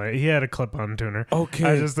actually playing. He had a clip-on tuner. Okay,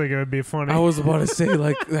 I just think it would be funny. I was about to say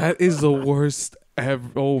like that is the worst ever.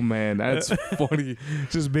 Oh man, that's funny.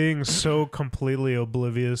 Just being so completely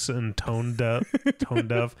oblivious and tone deaf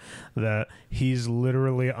that he's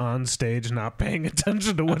literally on stage not paying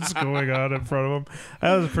attention to what's going on in front of him.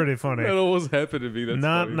 That was pretty funny. That almost happened to me. That's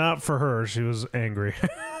funny. Not for her. She was angry,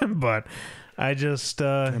 but I just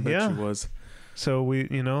I bet she was. So we,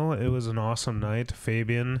 it was an awesome night.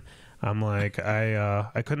 Fabian, I'm like,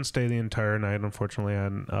 I couldn't stay the entire night. Unfortunately, I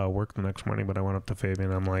had work the next morning, but I went up to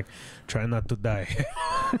Fabian. I'm like, try not to die.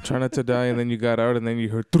 Try not to die, and then you got out, and then you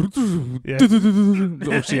heard Yeah.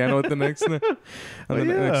 Oceano at the next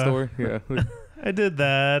next door. Yeah, I did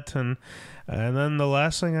that, and then the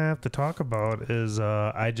last thing I have to talk about is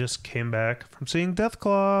I just came back from seeing Death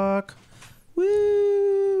Clock.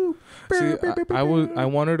 Woo! See, I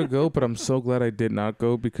wanted to go, but I'm so glad I did not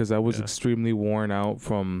go because I was extremely worn out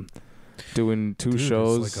from doing two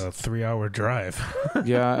shows. It's like a 3-hour drive.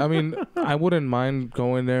 Yeah, I mean, I wouldn't mind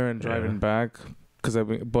going there and driving back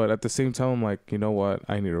but at the same time, I'm like, you know what?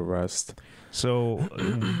 I need a rest. So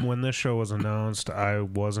when this show was announced, I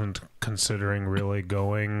wasn't considering really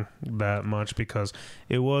going that much because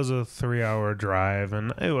it was a 3-hour drive,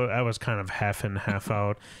 and I was kind of half in, half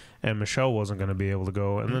out. And Michelle wasn't going to be able to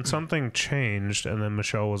go. And then something changed, and then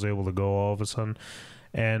Michelle was able to go all of a sudden.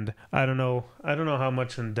 And I don't know how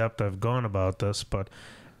much in depth I've gone about this, but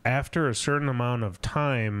after a certain amount of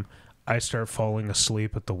time, I start falling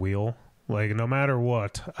asleep at the wheel. Like, no matter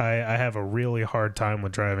what, I have a really hard time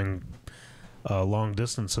with driving long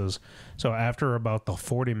distances. So after about the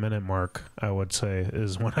 40-minute mark, I would say,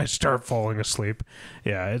 is when I start falling asleep.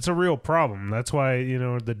 Yeah, it's a real problem. That's why,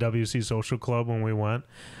 the WC Social Club, when we went,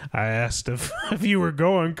 I asked if you were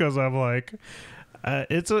going, because I'm like,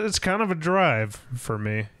 it's kind of a drive for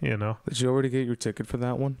me, Did you already get your ticket for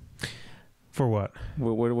that one? For what?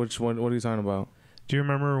 Which one? What are you talking about? Do you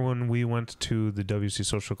remember when we went to the WC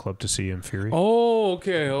Social Club to see In Fury? Oh,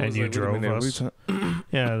 okay. And you drove us?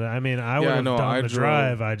 Yeah, I mean, I would have done the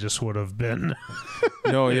drive. I just would have been...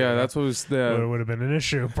 No, yeah, that's what was the... It would have been an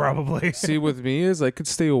issue, probably. See, with me is I could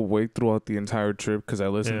stay awake throughout the entire trip because I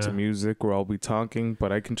listen to music where I'll be talking,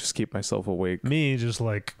 but I can just keep myself awake. Me, just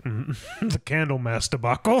like the Candlemass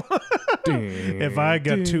debacle. If I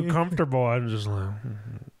get too comfortable, I'm just like...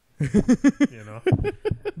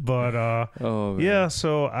 But yeah,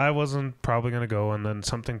 so I wasn't probably gonna go, and then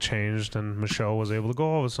something changed, and Michelle was able to go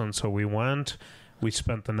all of a sudden. So we went. We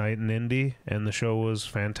spent the night in Indy, and the show was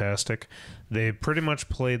fantastic. They pretty much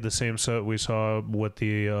played the same set we saw with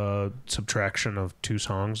the subtraction of 2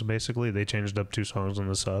 songs. Basically, they changed up 2 songs in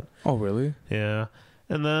the set. Oh, really? Yeah,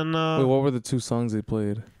 and then wait, what were the 2 songs they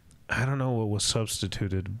played? I don't know what was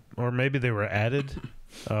substituted, or maybe they were added.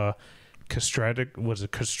 Castratic was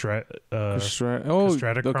it Castrat?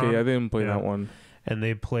 Okay, I didn't play that one. And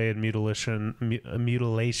they played mutilation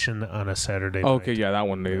on a Saturday night. Okay, yeah, that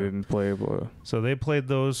one they didn't play. But so they played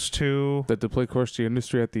those 2. Did they play Crush the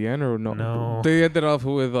Industry at the end or no? No, they ended off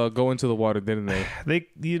with Go Into the Water, didn't they? They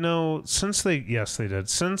they did.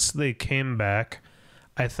 Since they came back,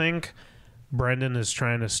 I think Brendan is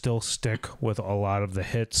trying to still stick with a lot of the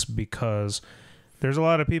hits because there's a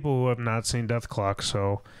lot of people who have not seen Death Clock,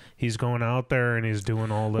 so he's going out there and he's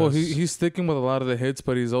doing all this. Well, he's sticking with a lot of the hits,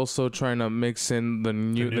 but he's also trying to mix in the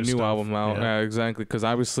new album out. Yeah, exactly, because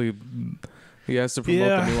obviously he has to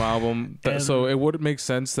promote the new album. So it would make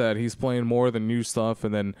sense that he's playing more of the new stuff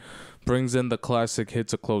and then brings in the classic hit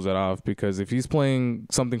to close it off. Because if he's playing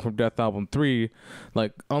something from Death Album 3,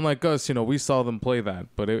 like unlike us, we saw them play that,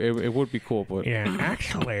 but it would be cool. But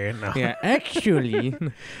actually, no. Yeah, actually,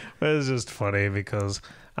 it's just funny because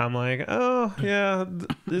I'm like, oh yeah,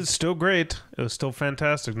 it's still great. It was still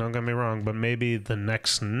fantastic. Don't get me wrong, but maybe the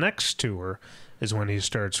next tour is when he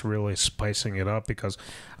starts really spicing it up, because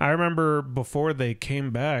I remember before they came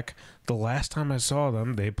back, the last time I saw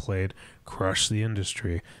them, they played Crush the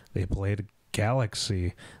Industry. They played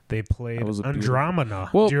Galaxy. They played Andromeda.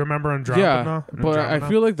 Well, do you remember Andromeda? Yeah, but I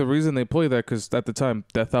feel like the reason they played that because at the time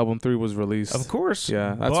Death Album 3 was released. Of course.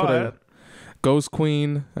 Yeah, that's what Ghost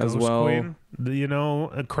Queen as well. Queen,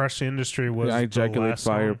 Crush the Industry was I Ejaculate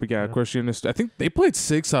Fire. Song. But yeah, Crush the Industry. I think they played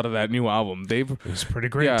 6 out of that new album. It was pretty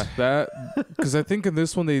great. Yeah, that because I think in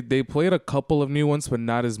this one they played a couple of new ones, but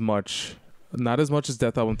not as much Not as much as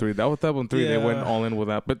Death Album 3. Death Album 3, they went all in with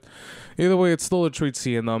that. But either way, it's still a treat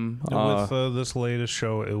seeing them. With this latest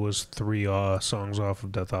show, it was 3 songs off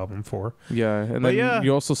of Death Album 4. Yeah, and then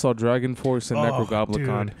you also saw Dragon Force and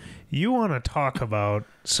Necrogoblicon. Dude, you want to talk about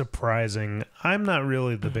surprising. I'm not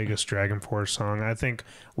really the biggest Dragon Force song. I think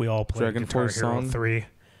we all played Dragon Guitar Force Hero song? 3.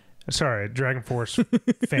 Sorry, Dragon Force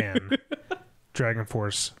fan. Dragon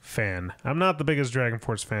Force fan. I'm not the biggest Dragon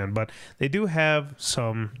Force fan, but they do have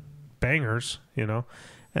some bangers, you know.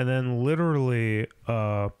 And then literally,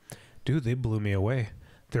 dude, they blew me away.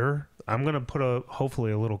 I'm gonna put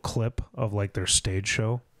hopefully a little clip of like their stage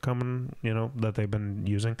show coming, you know, that they've been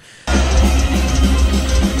using.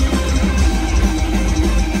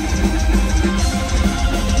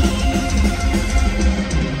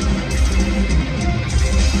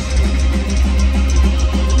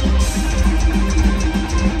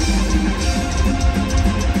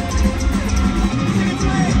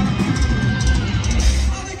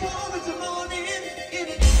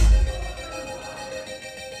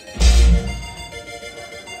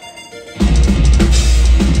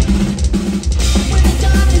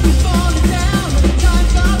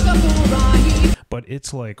 But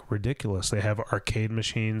it's like ridiculous. They have arcade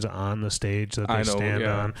machines on the stage that they stand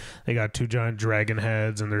on. They got 2 giant dragon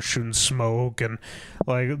heads, and they're shooting smoke, and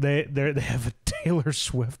like they have a Taylor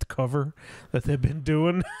Swift cover that they've been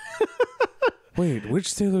doing. Wait,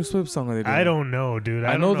 which Taylor Swift song are they doing? I don't know, dude.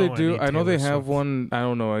 I know they do. I know they have one. I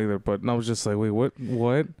don't know either. But I was just like, wait,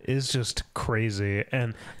 what? It's just crazy,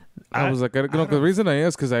 and I was like, the reason I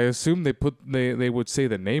asked because I assumed they would say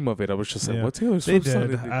the name of it. I was just like, what Taylor Swift song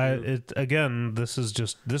did they do? Again, this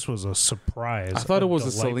was a surprise. I thought it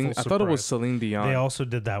was Celine Dion. They also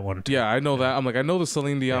did that one too. Yeah, I know that. I'm like, I know the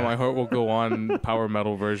Celine Dion My Heart Will Go On power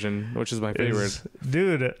metal version, which is my favorite.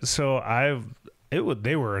 Dude, so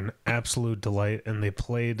they were an absolute delight, and they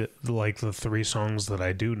played like the 3 songs that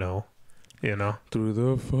I do know. You know, Through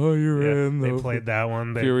the Fire and they played that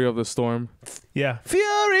one. Fury of the Storm. Yeah,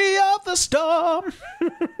 Fury of the Storm.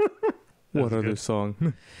 What other song?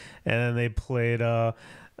 And then they played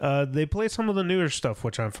some of the newer stuff,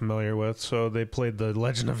 which I'm familiar with. So they played the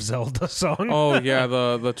Legend of Zelda song. Oh yeah,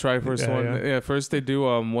 the Triforce one. Yeah, first they do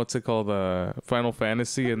what's it called, Final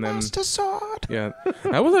Fantasy, and then Master Sword. Yeah,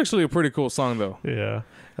 that was actually a pretty cool song though. Yeah.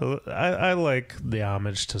 I like the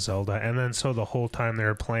homage to Zelda, and then so the whole time they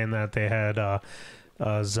were playing that, they had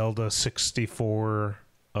Zelda 64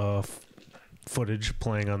 footage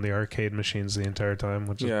playing on the arcade machines the entire time,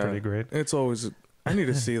 which is pretty great. It's always. I need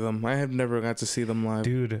to see them. I have never got to see them live.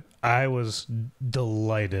 Dude, I was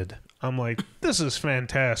delighted. I'm like, this is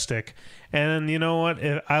fantastic. And you know what?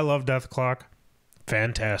 I love Death Clock.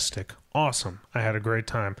 Fantastic. Awesome. I had a great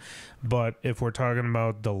time. But if we're talking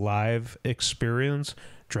about the live experience,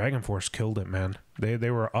 Dragon Force killed it, man.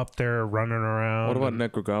 They were up there running around. What about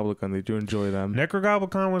Necrogoblicon? Did you enjoy them?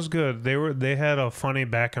 Necrogoblicon was good. They had a funny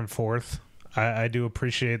back and forth. I do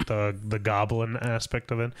appreciate the goblin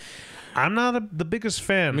aspect of it. I'm not the biggest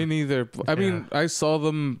fan. Me neither. I mean, I saw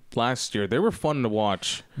them last year. They were fun to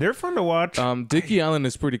watch. They're fun to watch. Dickie Allen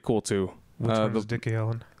is pretty cool too. Which one is Dickie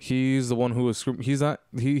Allen? He's the one who was he's not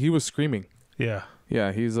he was screaming. Yeah.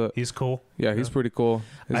 Yeah, he's cool. Yeah, he's pretty cool.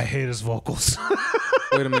 I hate his vocals.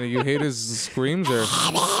 Wait a minute, you hate his screams or?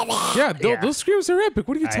 Yeah, those screams are epic.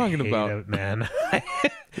 What are you talking about, it, man?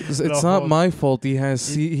 It's not my fault. He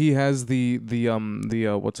has the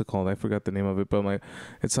what's it called? I forgot the name of it, but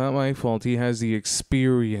it's not my fault. He has the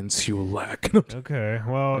experience you lack. Okay,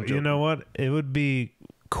 well, you know what? It would be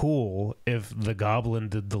cool if the goblin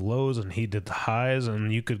did the lows and he did the highs,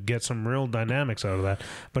 and you could get some real dynamics out of that.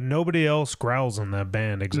 But nobody else growls in that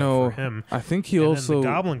band except for him. I think he and also then the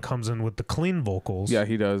goblin comes in with the clean vocals. Yeah,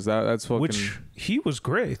 he does. That's fucking. Which he was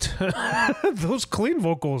great. Those clean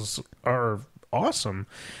vocals are awesome.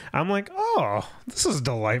 I'm like, oh, this is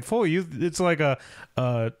delightful. It's like a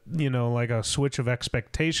like a switch of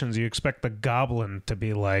expectations. You expect the goblin to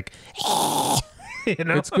be like. You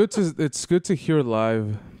know? It's good to hear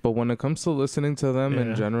live, but when it comes to listening to them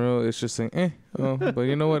in general, it's just saying Oh, but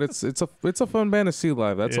you know what? It's a fun band to see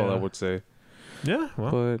live. That's all I would say. Yeah,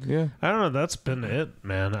 well, but yeah, I don't know. That's been it,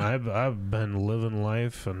 man. I've been living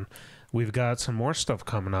life, and we've got some more stuff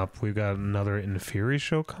coming up. We've got another Inferi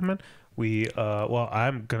show coming.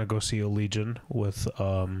 I'm gonna go see a Legion with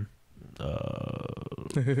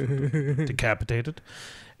Decapitated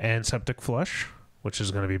and Septic Flesh, which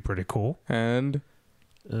is gonna be pretty cool. And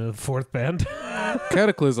fourth band,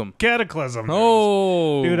 Cataclysm.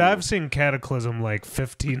 Oh, dude, I've seen Cataclysm like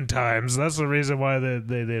 15 times. That's the reason why they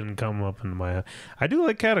didn't come up into my head. I do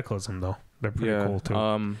like Cataclysm though. They're pretty cool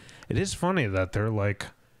too. It is funny that they're like,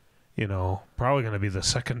 probably going to be the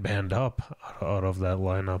second band up out of that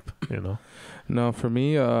lineup, No, for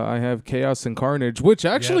me, I have Chaos and Carnage, which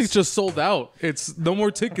actually just sold out. It's no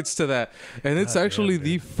more tickets to that, and it's actually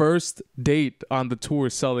the first date on the tour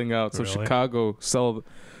selling out. So Really? Chicago sold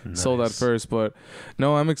out first, but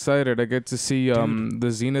no, I'm excited. I get to see the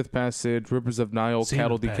Zenith Passage, Rivers of Nile, Zenith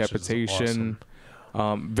Cattle Passage is Decapitation.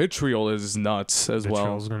 Vitriol is nuts as well.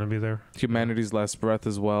 Vitriol's going to be there. Humanity's Last Breath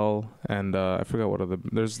as well, and I forgot what other.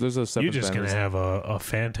 There's a seventh. You're just band. going to have a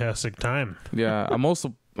fantastic time. Yeah,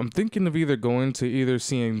 I'm thinking of either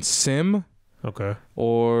seeing Sim. Okay.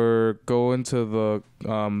 Or go into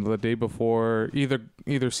the day before.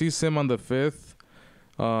 Either see Sim on the 5th.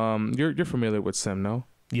 You're familiar with Sim, no?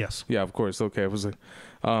 Yes. Yeah, of course. Okay, it was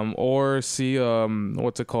or see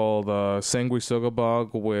what's it called? Sangui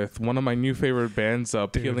Sogabog with one of my new favorite bands,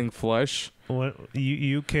 Peeling Flesh. What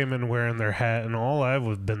you came in wearing their hat, and all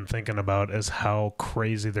I've been thinking about is how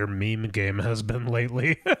crazy their meme game has been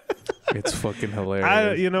lately. It's fucking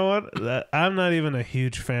hilarious. You know what? I'm not even a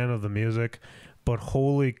huge fan of the music, but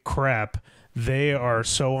holy crap, they are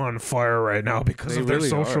so on fire right now because of their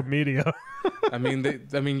social media. I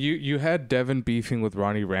mean, you had Devin beefing with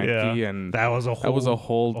Ronnie Radke, and that was a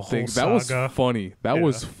whole thing. Saga. That was funny. That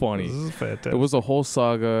was funny. This is fantastic. It was a whole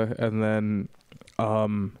saga, and then,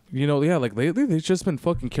 like lately they've just been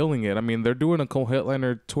fucking killing it. I mean, they're doing a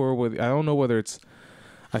co-headliner tour with, I don't know whether it's,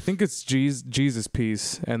 I think it's Jesus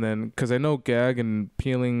Piece, and then because I know Gag and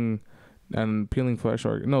Peeling Flesh,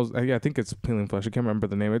 or no, I think it's Peeling Flesh. I can't remember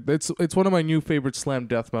the name. It's one of my new favorite slam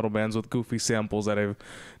death metal bands with goofy samples that I've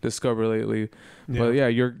discovered lately. Yeah. But yeah,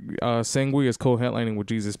 your Sangui is co-headlining with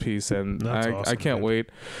Jesus Piece, and awesome, I can't wait.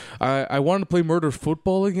 I want to play Murder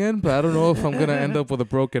Football again, but I don't know if I'm gonna end up with a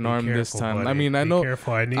broken arm this time. Buddy. I mean, I know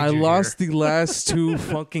I lost the last 2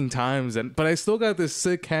 fucking times, but I still got this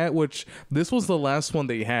sick hat. Which this was the last one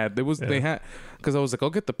they had. They had because I was like, I'll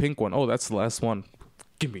get the pink one. Oh, that's the last one.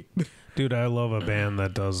 Give me. Dude, I love a band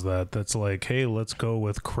that does that. That's like, hey, let's go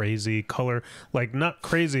with crazy color. Like, not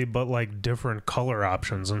crazy, but like different color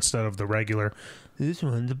options instead of the regular, this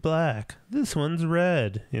one's black, this one's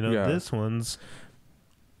red, this one's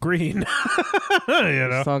green.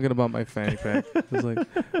 He's talking about my fanny pack. It's like,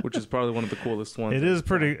 which is probably one of the coolest ones. It is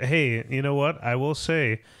pretty. Hey, you know what? I will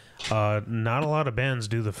say, not a lot of bands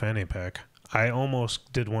do the fanny pack. I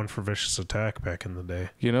almost did one for Vicious Attack back in the day.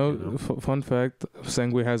 Fun fact,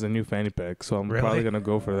 Sangui has a new fanny pack, so I'm probably going to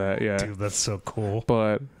go for that. Yeah. Dude, that's so cool.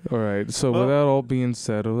 But, all right. So, with that all being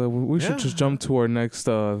said, we should just jump to our next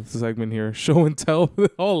segment here. Show and tell.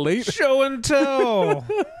 All late. Show and tell.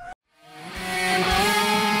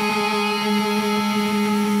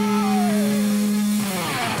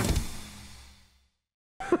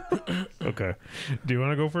 Okay. Do you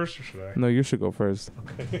want to go first or should I? No, you should go first.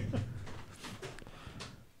 Okay.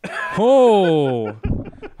 Oh,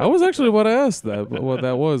 I was actually about to ask what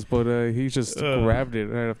that was, but he just grabbed it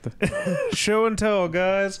right after. Show and tell,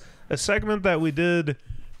 guys. A segment that we did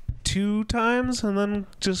 2 times and then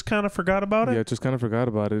just kind of forgot about it. Yeah, just kind of forgot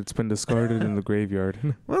about it. It's been discarded in the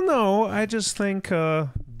graveyard. Well, no, I just think,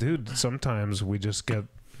 dude, sometimes we just get.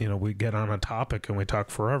 We get on a topic and we talk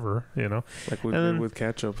forever, Like we did with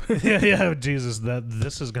ketchup. yeah, Jesus,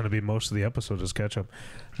 this is going to be most of the episode is ketchup.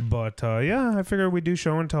 But, I figured we'd do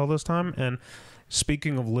show and tell this time. And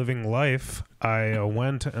speaking of living life, I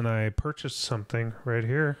went and I purchased something right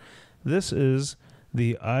here. This is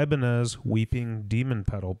the Ibanez Weeping Demon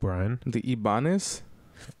pedal, Brian. The Ibanez?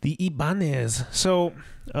 The Ibanez. So,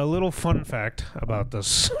 a little fun fact about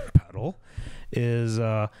this pedal is...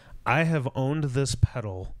 I have owned this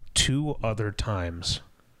pedal 2 other times.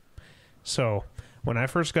 So, when I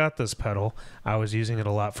first got this pedal, I was using it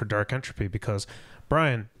a lot for Dark Entropy because,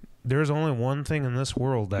 Brian, there's only one thing in this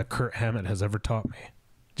world that Kurt Hammett has ever taught me.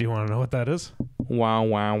 Do you want to know what that is? Wow,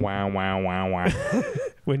 wow, wow, wow, wow, wow.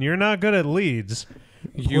 When you're not good at leads,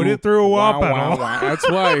 put it through a wah pedal. Wow, wow. That's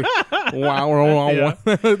why. Wow, wow, wow.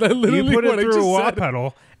 You put it through a wah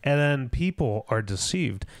pedal. And then people are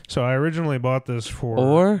deceived. So I originally bought this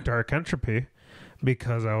for Dark Entropy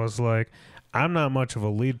because I was like, I'm not much of a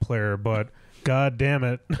lead player, but god damn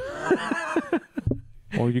it.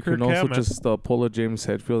 Or you can also just pull a James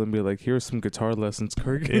Hetfield and be like, here's some guitar lessons,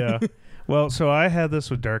 Kirk. Yeah. Well, so I had this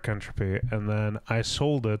with Dark Entropy, and then I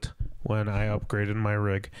sold it when I upgraded my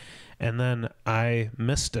rig. And then I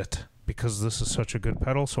missed it because this is such a good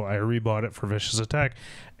pedal, so I rebought it for Vicious Attack.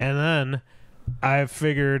 And then... I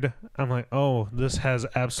figured, I'm like, oh, this has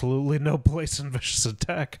absolutely no place in Vicious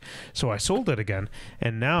Attack. So I sold it again.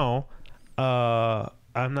 And now,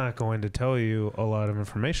 I'm not going to tell you a lot of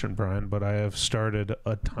information, Brian, but I have started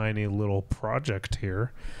a tiny little project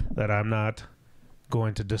here that I'm not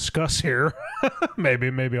going to discuss here,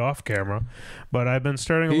 maybe off camera, but I've been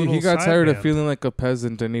starting a little. He got side tired band. of feeling like a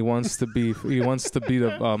peasant, and he wants to be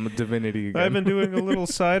the divinity again. I've been doing a little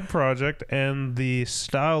side project, and the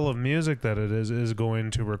style of music that it is going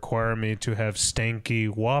to require me to have stanky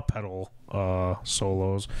wah pedal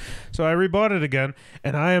solos. So I rebought it again,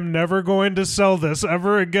 and I am never going to sell this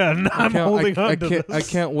ever again. I'm holding on to this. I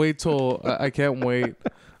can't wait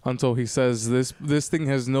until he says this thing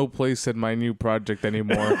has no place in my new project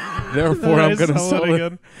anymore. Therefore, I'm gonna sell it.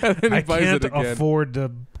 And then he I buys can't it again. afford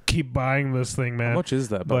to keep buying this thing, man. How much is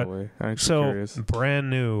that, by the way? I'm actually curious. Brand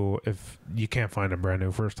new. If you can't find them brand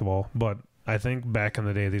new, first of all, but I think back in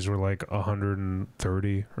the day these were like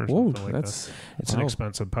 130 or something like that. It's an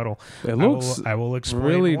expensive pedal. It looks I will explain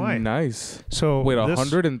really why. nice. So wait,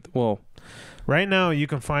 100 and right now you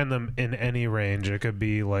can find them in any range. It could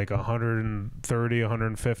be like 130,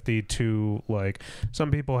 150 to like some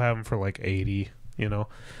people have them for like 80, you know.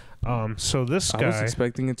 So this guy, I was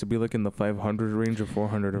expecting it to be like in the 500 range or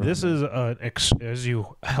 400. This is as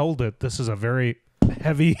you held it, this is a very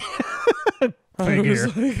heavy figure.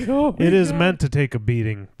 It is meant to take a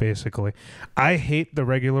beating, basically. I hate the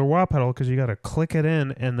regular wah pedal because you got to click it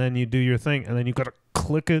in and then you do your thing and then you got to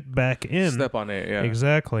click it back in. Step on it, yeah.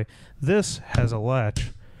 Exactly. This has a latch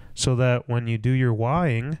so that when you do your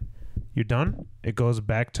wahing, you're done. It goes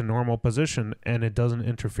back to normal position and it doesn't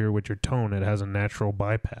interfere with your tone. It has a natural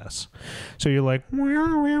bypass. So you're like,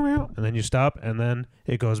 and then you stop and then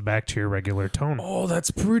it goes back to your regular tone. Oh,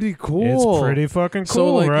 that's pretty cool. It's pretty fucking cool,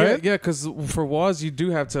 so, like, right? Yeah, because for wahs, you do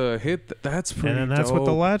have to hit. That's pretty And then that's dope. what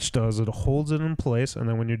the latch does. It holds it in place, and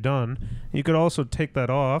then when you're done, you could also take that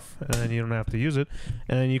off, and then you don't have to use it.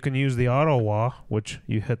 And then you can use the auto wah, which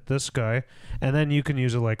you hit this guy, and then you can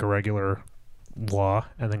use it like a regular wah,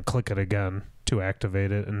 and then click it again to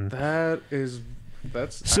activate it. And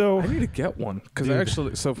that's so I need to get one because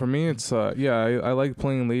actually, so for me, it's I like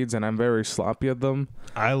playing leads, and I'm very sloppy at them.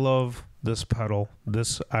 I love this pedal.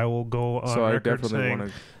 This I will go on so record I definitely saying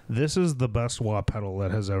want to. This is the best wah pedal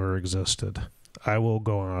that has ever existed. I will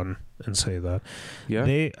go on and say that. Yeah.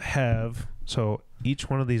 They have, so each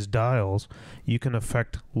one of these dials, you can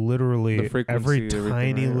affect literally every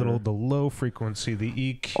tiny little, the low frequency, the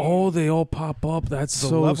EQ. Oh, they all pop up. That's the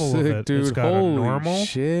so level sick, of it. dude. It's got Holy a normal,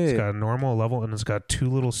 shit. It's got a normal level, and it's got two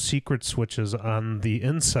little secret switches on the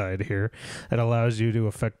inside here that allows you to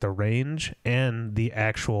affect the range and the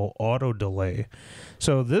actual auto delay.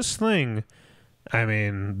 So this thing, I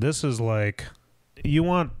mean, this is like, you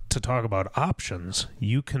want to talk about options,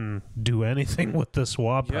 you can do anything with this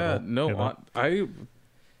wah pedal. Yeah, no, you know?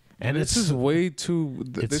 And this is way too.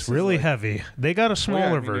 It's really heavy. They got a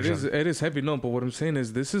smaller version. It is heavy. No, but what I'm saying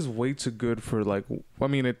is this is way too good for like. I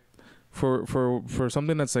mean, it for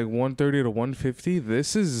something that's like 130 to 150.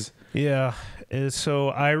 This is. Yeah.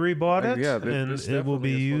 So I rebought it, and it will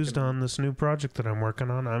be used on this new project that I'm working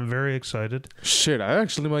on. I'm very excited. Shit, I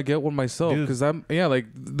actually might get one myself because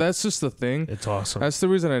that's just the thing. It's awesome. That's the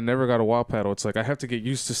reason I never got a wah paddle. It's like I have to get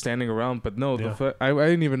used to standing around. But no, I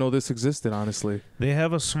didn't even know this existed. Honestly, they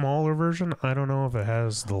have a smaller version. I don't know if it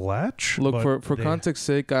has the latch. Look, for context's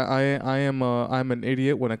sake, I'm an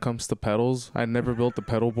idiot when it comes to pedals. I never built a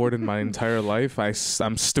pedal board in my entire life.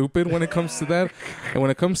 I'm stupid when it comes to that, and when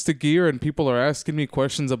it comes to gear and people are asking me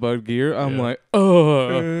questions about gear, I'm like,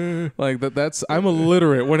 like that's I'm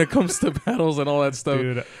illiterate when it comes to pedals and all that stuff.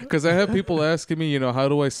 Because I have people asking me, how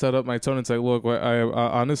do I set up my tone? It's like, look, I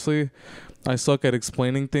honestly, I suck at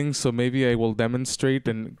explaining things, so maybe I will demonstrate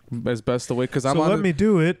and as best the way. Because let me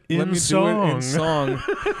do it in song.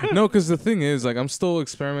 No, because the thing is, like, I'm still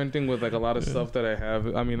experimenting with like a lot of stuff that I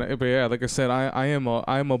have. I mean, but yeah, like I said,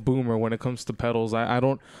 I'm a boomer when it comes to pedals.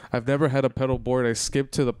 I've never had a pedal board. I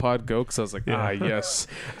skipped to the Pod Go because I was like, yes.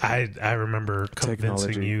 I remember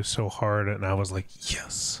convincing you so hard, and I was like,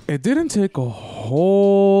 yes. It didn't take a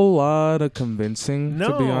whole lot of convincing,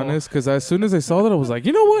 to be honest. Because as soon as I saw that, I was like,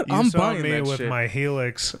 you know what, I'm buying that with shit. My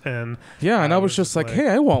Helix, and and I was just like, hey,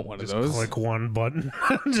 I want one of those. Click one button,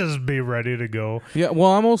 just be ready to go. Yeah,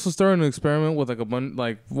 well, I'm also starting to experiment with like a bunch,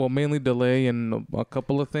 mainly delay and a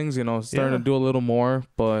couple of things. Starting to do a little more.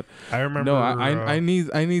 But I remember. No, I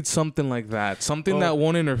need something like that, something that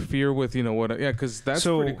won't interfere with what. Yeah, because that's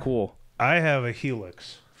pretty cool. I have a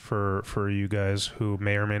Helix for you guys who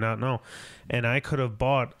may or may not know, and I could have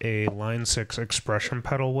bought a Line 6 expression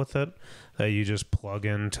pedal with it that you just plug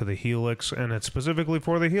into the Helix, and it's specifically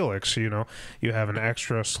for the Helix. You have an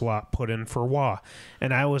extra slot put in for wah,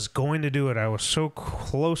 and I was going to do it. I was so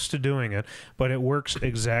close to doing it, but it works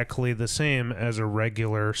exactly the same as a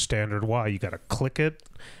regular standard wah. You got to click it,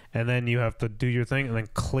 and then you have to do your thing and then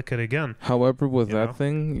click it again. However, with You that know?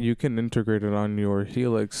 thing, you can integrate it on your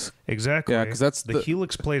Helix. Exactly. Yeah, because that's the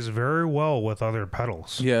Helix plays very well with other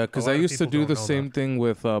pedals. Yeah, because I used to do the same that. thing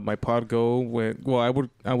with my Pod Go.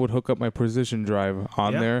 I would hook up my precision drive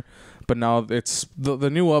on there, but now it's the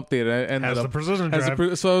new update. I ended Has up the precision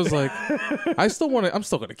drive. so I was like, I'm still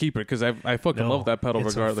gonna keep it because I fucking love that pedal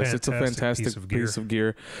regardless. It's a fantastic piece of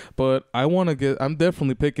gear. But I'm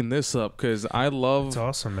definitely picking this up because I love. It's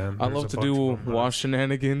awesome, man. I love to do wash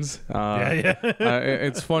shenanigans.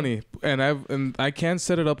 It's funny, and I can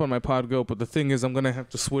set it up on my Pod Go, but the thing is, I'm gonna have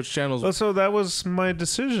to switch channels. Well, so that was my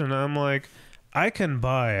decision. I'm like, I can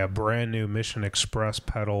buy a brand new Mission Express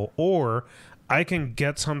pedal, or I can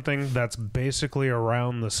get something that's basically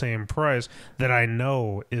around the same price that I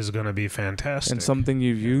know is going to be fantastic. And something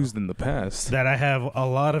you've used in the past. That I have a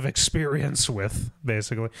lot of experience with,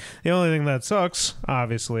 basically. The only thing that sucks,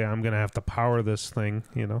 obviously, I'm going to have to power this thing,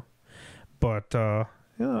 But, I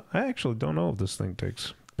actually don't know if this thing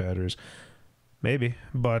takes batteries. Maybe.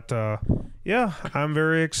 But, I'm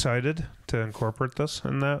very excited to incorporate this.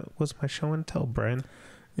 And that was my show and tell, Brian.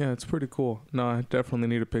 Yeah, it's pretty cool. No, I definitely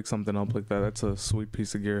need to pick something up like that. That's a sweet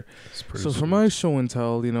piece of gear. So for my show and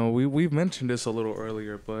tell, we've mentioned this a little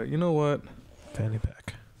earlier, but you know what? Fanny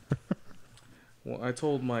pack. Well, I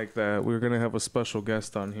told Mike that we were going to have a special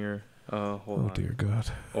guest on here. Hold on. Oh, dear God.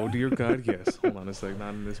 Oh, dear God, yes. Hold on a sec.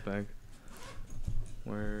 Not in this bag.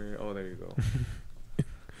 Where? Oh, there you go.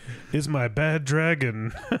 Is my bad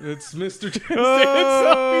dragon? It's Mr.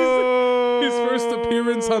 Oh! His first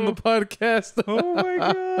appearance on the podcast. Oh my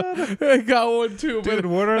God! I got one too, dude. But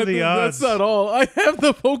what are the odds? That's not all. I have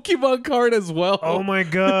the Pokemon card as well. Oh my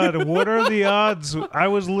God! What are the odds? I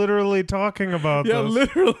was literally talking about this. Yeah,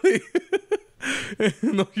 literally.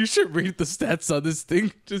 No, you should read the stats on this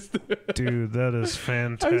thing. Dude, that is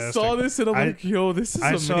fantastic. I saw this and I'm like, yo, this is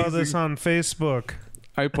amazing. I saw this on Facebook.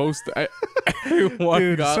 I posted.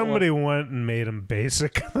 Dude, somebody went and made him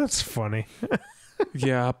basic. That's funny.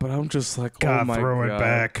 Yeah, but I'm just like, God, oh my God. throw it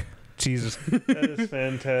back. Jesus. That is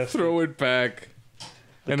fantastic. Throw it back.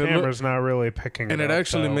 The camera's not really picking it up. And it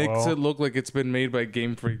actually makes it it look like it's been made by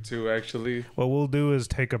Game Freak too, actually. What we'll do is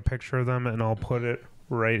take a picture of them and I'll put it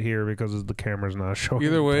right here because the camera's not showing.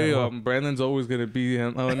 Either way, Brandon's always going to be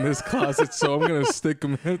in this closet, so I'm going to stick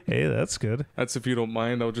him in. Hey, that's good. That's if you don't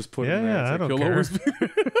mind. I'll just put him there. Yeah, I don't care.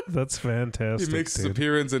 That's fantastic. He makes his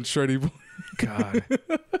appearance in Shreddy Bois. God.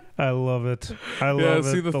 I love it. I love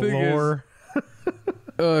it. The lore.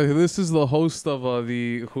 This is the host of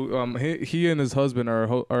he and his husband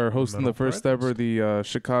are hosting the first ever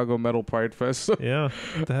Chicago Metal Pride Fest. So yeah,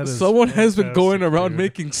 that is someone has been going around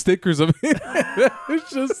making stickers of it.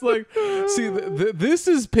 It's just like, see, this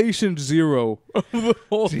is patient zero of the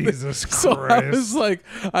whole Jesus Christ. So I was like,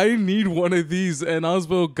 I need one of these, and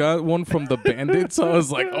Oswald got one from the Bandits. So I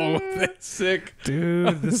was like, oh, that's sick,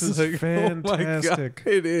 dude. This is like, fantastic. Oh my God,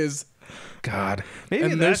 it is. God,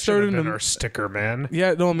 maybe that should have been our sticker, man.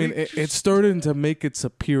 Yeah, no, I mean it's starting to make its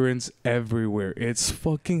appearance everywhere. It's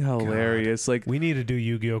fucking hilarious. God. Like, we need to do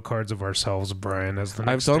Yu-Gi-Oh cards of ourselves, Brian. As the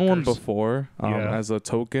I've done one before, as a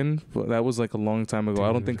token, but that was like a long time ago. Dude.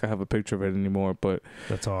 I don't think I have a picture of it anymore, but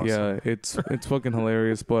that's awesome. Yeah, it's fucking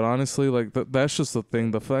hilarious. But honestly, like that's just the thing.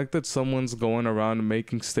 The fact that someone's going around and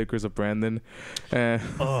making stickers of Brandon, that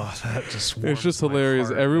just it's just hilarious.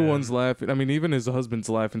 Heart, Everyone's laughing. I mean, even his husband's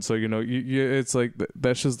laughing. So it's like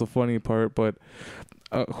that's just the funny part. But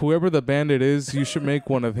whoever the bandit is, you should make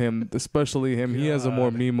one of him, especially him. God. He has a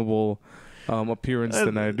more memeable appearance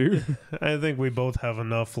than I do. I think we both have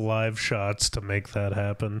enough live shots to make that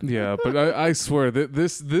happen. Yeah, but I swear that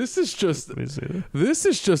this is just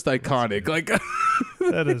iconic. Like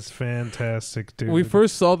that is fantastic, dude. We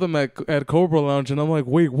first saw them at Cobra Lounge, and I'm like,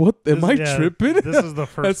 wait, what? Am I tripping? This is the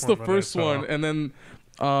first. That's the first one, and then.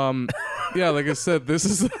 Like I said, this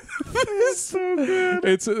is so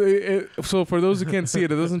good. So for those who can't see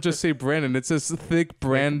it, it doesn't just say Brandon. It says thick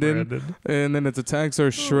Brandon, and then its attacks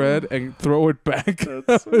are shred and throw it back.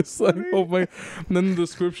 It's so like, oh my! And then the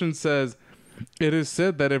description says, "It is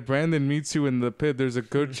said that if Brandon meets you in the pit, there's a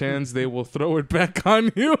good chance they will throw it back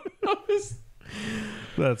on you."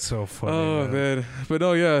 That's so funny. Oh man. But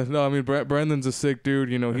I mean Brandon's a sick dude.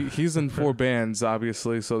 He's in 4 bands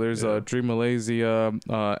obviously. So there's Dream Malaysia,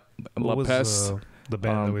 La Peste, the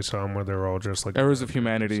band that we saw him where they're all just like Errors of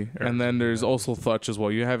Humanity, and then there's also Thutch as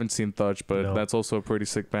well. You haven't seen Thutch, but that's also a pretty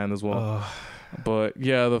sick band as well. But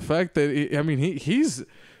yeah, the fact that he's,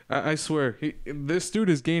 I swear, this dude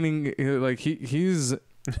is gaining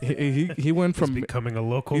he went from becoming a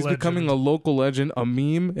local. He's legend. becoming a local legend, a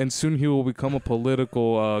meme, and soon he will become a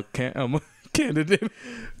political candidate.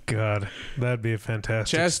 God, that'd be a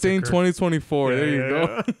fantastic Chastain sticker. 2024. There you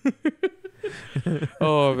go.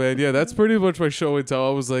 Oh man, yeah, that's pretty much my show and tell.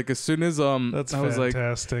 I was like, as soon as That's I was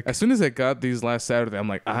fantastic. like, as soon as I got these last Saturday, I'm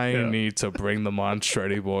like, I Yeah. need to bring them on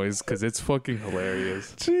Shreddy Boys because it's fucking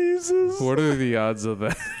hilarious. Jesus. What are the odds of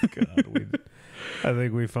that? God, I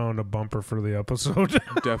think we found a bumper for the episode.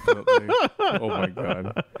 Definitely. Oh my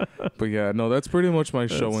god. But yeah, no, that's pretty much my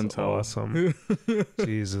show and tell. Awesome.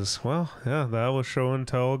 Jesus. Well, yeah, that was show and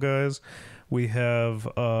tell, guys. We have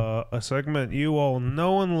a segment you all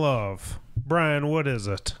know and love. Brian, what is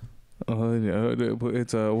it? Yeah,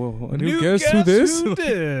 it's a new guess who this? Who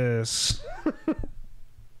this?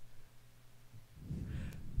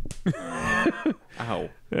 Ow.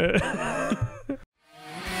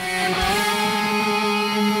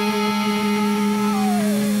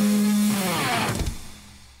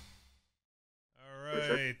 All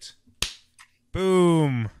right.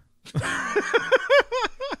 Boom.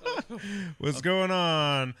 What's going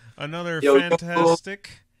on? Another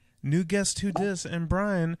fantastic new guest who dis. And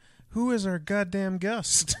Brian, who is our goddamn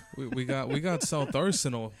guest? We got South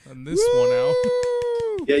Arsenal on this one out.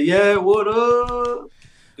 Yeah, what up?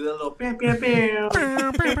 Do a little bam, bam, bam.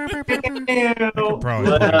 I could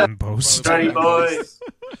probably put it in post. Shreddy Bois.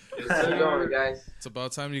 How's it going, guys? It's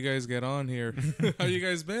about time you guys get on here. How you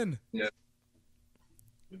guys been?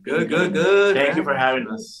 Good. Thank you for having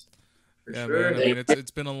us. Yeah, sure. man. I mean,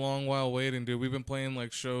 it's been a long while waiting, dude. We've been playing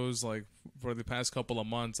like shows like for the past couple of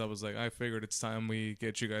months. I was like, I figured it's time we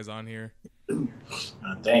get you guys on here.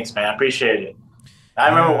 Thanks, man. I appreciate it. I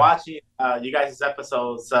remember watching you guys'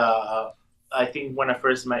 episodes. I think when I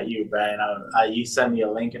first met you, Brian, you sent me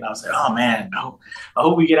a link, and I was like, "Oh man, I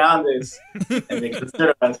hope we get on this." And they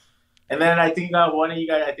consider us. And then I think one of you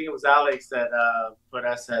guys, I think it was Alex, that put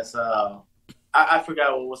us as I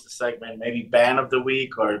forgot what was the segment. Maybe Band of the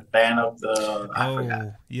Week or Band of the. I forgot.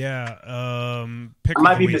 Yeah. Pick I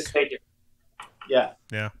might of the be week. mistaken. Yeah.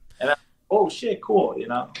 Yeah. And oh shit, cool.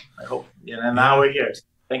 I hope. And now we're here.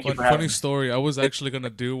 Thank you for having Funny me. story. I was actually gonna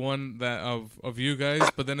do one that of you guys,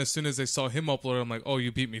 but then as soon as I saw him upload, I'm like, oh, you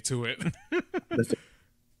beat me to it.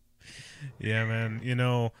 Yeah,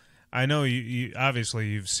 man. I know you obviously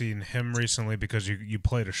you've seen him recently because you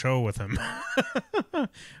played a show with him. But,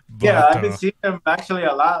 yeah, I've been seeing him actually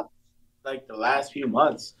a lot, like the last few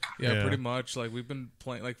months. Yeah, Yeah. pretty much. Like we've been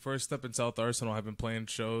playing. Like first step in South Arsenal, I've been playing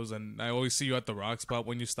shows, and I always see you at the Rock Spot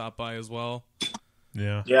when you stop by as well.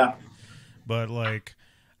 Yeah. Yeah. But like,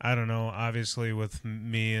 I don't know. Obviously, with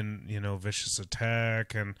me and Vicious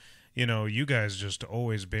Attack, and you guys just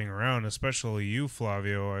always being around, especially you,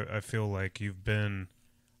 Flavio. I feel like you've been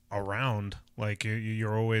around. Like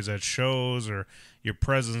you're always at shows, or your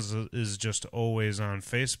presence is just always on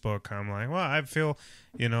Facebook. I'm like, well, I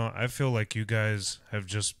feel like you guys have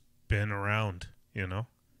just been around.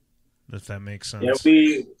 If that makes sense.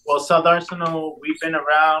 Yeah, South Arsenal, we've been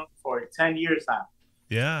around for 10 years now.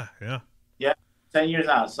 Yeah. 10 years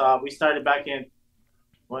now. So we started back in,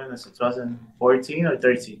 when is it, 2014 or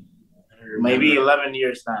 13? Maybe 11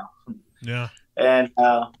 years now. Yeah. And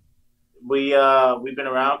we've been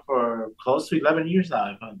around for close to 11 years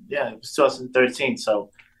now. Yeah, it was 2013.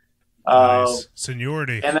 So, Nice.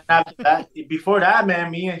 Seniority. and then after that, before that,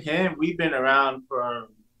 man, me and him, we've been around for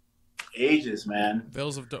ages, man.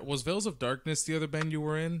 Was Veils of Darkness the other band you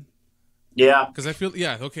were in? Yeah. Because I feel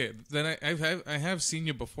okay. Then I have seen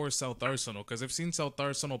you before South Arsenal, because I've seen South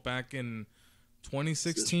Arsenal back in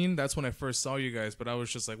 2016. That's when I first saw you guys. But I was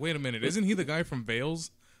just like, wait a minute, isn't he the guy from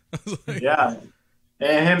Veils? I was like, Yeah.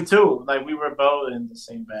 And him too. Like we were both in the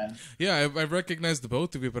same band. yeah, I recognized the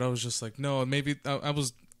both of you, but I was just like, no, maybe I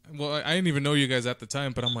was. Well, I didn't even know you guys at the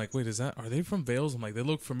time, but I'm like, wait, are they from Veils? I'm like, they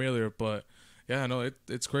look familiar, but yeah, no,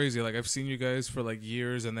 it's crazy. Like I've seen you guys for like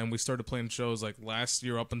years, and then we started playing shows like last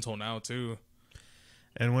year up until now too.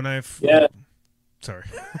 And when sorry.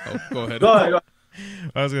 Oh, go ahead. Go ahead.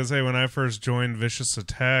 I was gonna say, when I first joined Vicious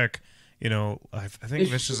Attack, I think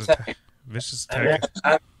Vicious Attack,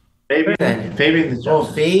 Fabian. Oh,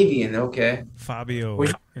 Fabian. Okay. Fabio. Were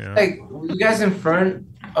Yeah. were you guys in front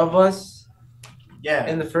of us Yeah.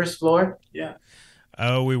 in the first floor? Yeah.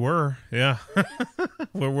 Oh, we were. Yeah.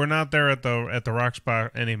 we're not there at the Rock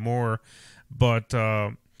Spot anymore, but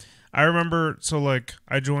I remember. So like,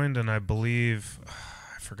 I joined, and I believe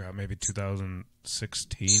I forgot, maybe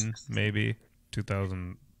 2016, maybe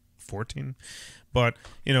 2014. But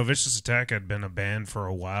Vicious Attack had been a band for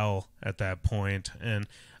a while at that point, and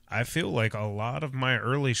I feel like a lot of my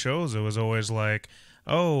early shows, it was always like,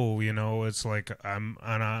 oh, it's like I'm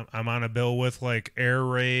on a bill with like Air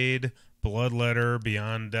Raid, Bloodletter,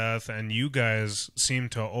 Beyond Death, and you guys seem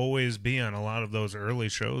to always be on a lot of those early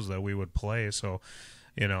shows that we would play. So,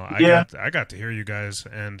 you know, I got to hear you guys,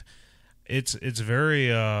 and it's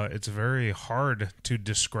very hard to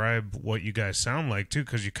describe what you guys sound like too,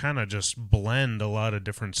 because you kind of just blend a lot of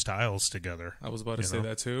different styles together. I was about to say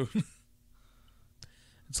that too.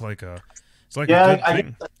 It's like a good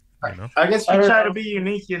thing. I guess we try to be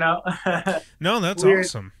unique, you know. No, that's Weird.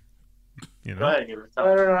 awesome. You know, Go ahead, I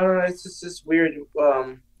don't know. It's just weird.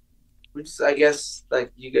 We just, I guess,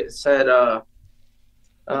 like you guys said,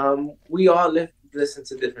 we all listen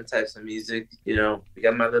to different types of music. You know, we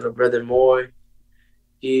got my little brother Moy.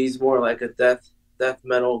 He's more like a death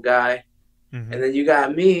metal guy, Mhm. and then you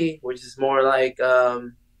got me, which is more like I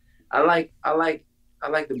like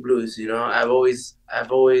the blues. You know, I've always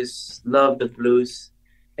loved the blues,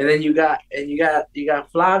 and then you got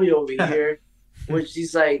Flavio over here, which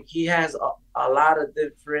he's like he has a lot of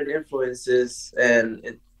different influences,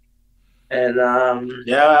 and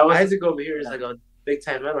Isaac over here is like a big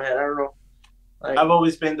time metalhead. I don't know. Like, I've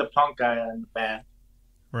always been the punk guy in the band.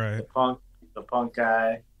 right. The punk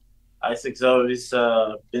guy. Isaac's always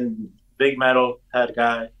been big metal head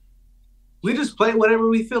guy. We just play whatever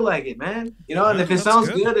we feel like it, man. You know, and if it That's sounds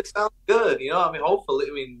good. good, it sounds good. You know, I mean, hopefully,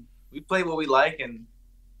 we play what we like, and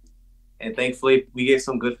thankfully we get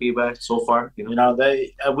some good feedback so far. You know,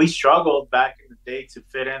 We struggled back in the day to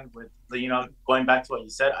fit in with, you know, going back to what you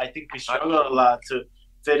said. I think we struggled a lot to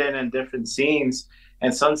fit in different scenes,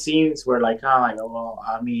 and some scenes were like kind of like, oh, well,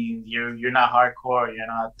 I mean, you're not hardcore, you're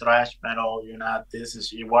not thrash metal, you're not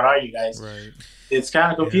this. What are you guys? Right. It's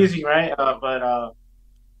kind of confusing, right? But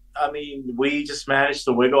I mean, we just managed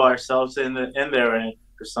to wiggle ourselves in there, and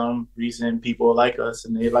for some reason, people like us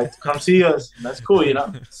and they like to come see us. And that's cool, you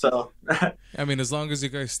know. So, I mean, as long as you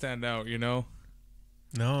guys stand out, you know.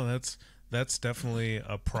 No, that's definitely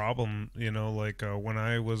a problem. You know, like when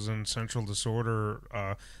I was in Central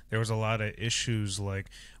Disorder, there was a lot of issues. Like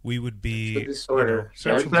we would be Central Disorder. You know, yeah, we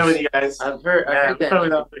Central play with you guys. I've heard Yeah, we that play with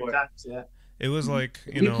them before. 3 times. Yeah. It was like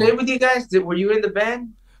We played with you guys. Were you in the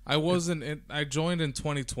band? I wasn't. I joined in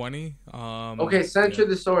 2020. Okay, Central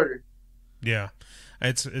Disorder. Yeah,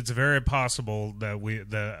 it's very possible that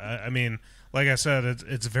I mean, like I said,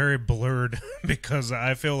 it's very blurred because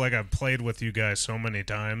I feel like I've played with you guys so many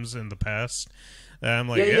times in the past that I'm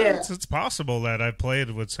like, Yeah. It's possible that I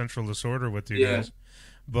played with Central Disorder with you Yeah. guys,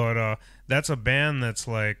 but that's a band that's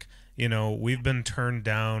like, you know, we've been turned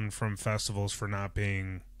down from festivals for not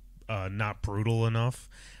being not brutal enough.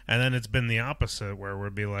 And then it's been the opposite where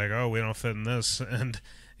we'd be like, oh, we don't fit in this. And,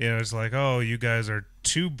 you know, it's like, oh, you guys are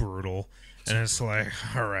too brutal. And it's like,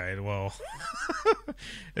 all right, well,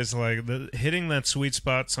 it's like hitting that sweet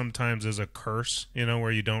spot sometimes is a curse, you know,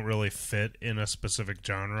 where you don't really fit in a specific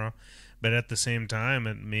genre. But at the same time,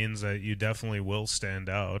 it means that you definitely will stand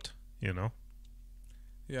out, you know?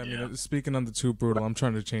 Yeah, I mean, speaking on the too brutal, I'm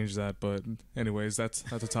trying to change that, but anyways, that's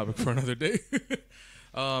a topic for another day.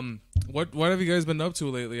 What have you guys been up to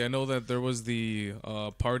lately? I know that there was the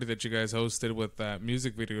party that you guys hosted with that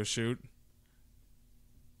music video shoot.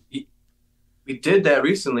 we did that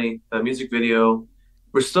recently. The music video.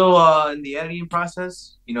 We're still in the editing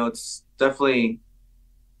process. You know, it's definitely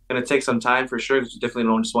gonna take some time for sure. Because we definitely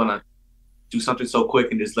don't just want to do something so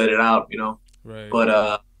quick and just let it out. You know, Right.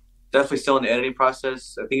 but definitely still in the editing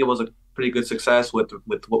process. I think it was a pretty good success with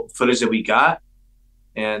what footage that we got,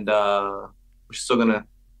 and we're still gonna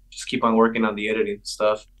just keep on working on the editing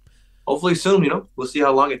stuff. Hopefully soon, you know. We'll see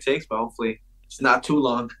how long it takes, but hopefully it's not too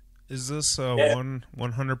long. Is this Yeah.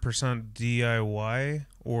 100% DIY,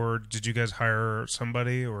 or did you guys hire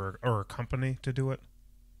somebody or a company to do it?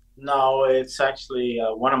 No, it's actually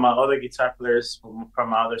one of my other guitar players from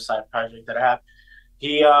my other side project that I have.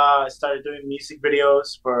 He started doing music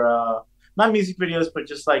videos for not music videos, but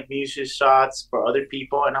just like music shots for other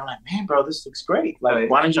people. And I'm like, man, bro, this looks great. Like,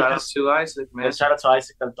 why don't you shout out just to Isaac, man? shout out to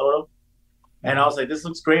Isaac Del Toro. And I was like, this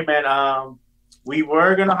looks great, man. We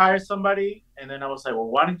were gonna hire somebody, and then I was like, well,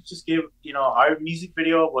 why don't you just give, you know, our music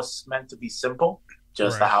video was meant to be simple,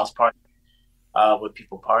 just a Right. house party with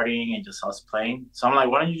people partying and just us playing. So I'm like,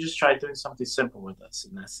 why don't you just try doing something simple with us,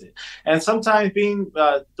 and that's it. And sometimes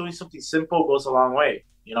doing something simple goes a long way.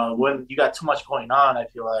 You know, when you got too much going on, I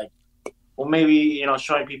feel like, well, maybe, you know,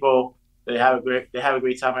 showing people they have a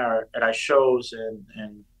great time at our shows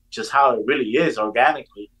and just how it really is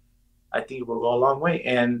organically, I think it will go a long way.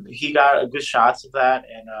 And he got a good shots of that,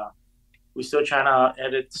 and we're still trying to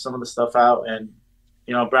edit some of the stuff out. And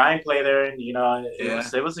you know, Brian played there, and you know,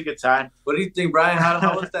 it was a good time. What do you think, Brian?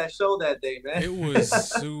 How was that show that day, man? It was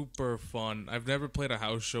super fun. I've never played a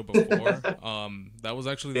house show before. That was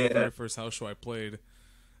actually the very first house show I played.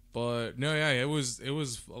 But no, yeah, it was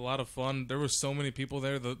a lot of fun. There were so many people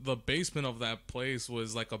there. The basement of that place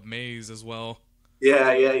was like a maze as well.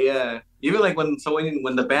 Yeah. Even like when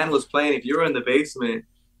the band was playing, if you were in the basement,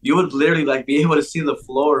 you would literally like be able to see the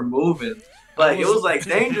floor moving. Like it was like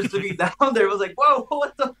dangerous to be down there. It was like, whoa,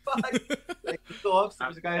 what the fuck? Like go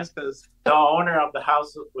upstairs, guys, because The owner of the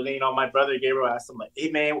house, my brother Gabriel asked him like,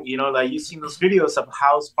 "Hey man, like you seen those videos of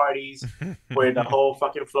house parties where the whole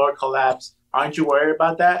fucking floor collapsed? Aren't you worried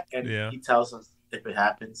about that?" And he tells us, "If it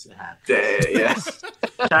happens, it happens." yes.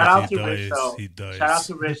 Shout out to He Rich though. does. Shout out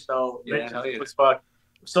to Rich though. Yeah, Rich hell yeah. was fuck.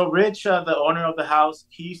 So Rich, the owner of the house,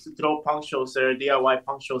 he used to throw punk shows there, DIY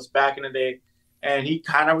punk shows back in the day, and he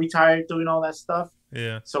kind of retired doing all that stuff.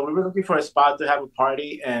 Yeah. So we were looking for a spot to have a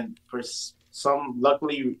party, and for some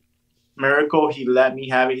luckily miracle, he let me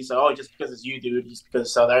have it. He said, "Oh, just because it's you, dude, just because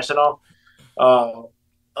it's South Arsenal."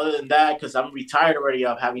 Other than that, because I'm retired already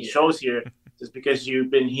of having shows here, just because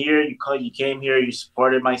you've been here, you came here, you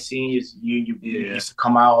supported my scene, you used to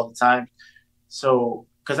come out all the time. So,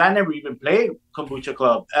 because I never even played Kombucha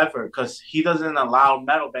Club ever, because he doesn't allow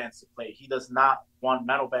metal bands to play. He does not want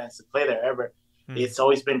metal bands to play there ever. It's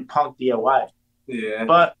always been punk DIY. Yeah.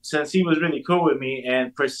 But since he was really cool with me,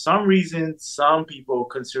 and for some reason, some people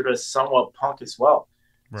consider us somewhat punk as well.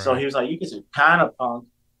 Right. So he was like, "You guys are kind of punk."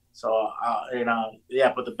 So,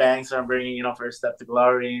 but the bangs I'm bringing, First Step to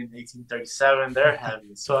Glory in 1837, they're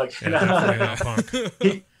heavy as fuck. Definitely not punk.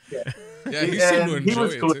 Yeah, he seemed to enjoy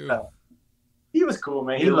was it cool. too. He was cool,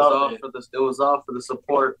 man. He It was all loved it. it was all for the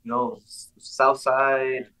support, South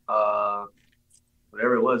Side,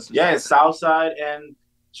 whatever it was. Yeah, Southside, and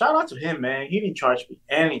shout out to him, man. He didn't charge me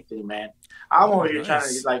anything, man. I'm over here trying to,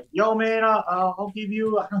 he's like, "Yo, man, I'll give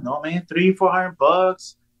you, I don't know, man,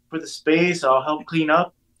 $300-400 for the space. I'll help clean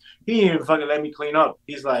up." He didn't even fucking let me clean up.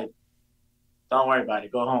 He's like, "Don't worry about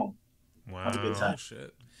it. Go home. Have a good Wow. time." Oh,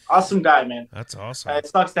 shit. Awesome guy, man. That's awesome. It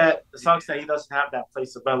sucks that he doesn't have that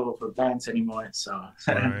place available for bands anymore. So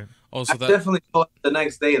Right. Also, I that definitely saw it the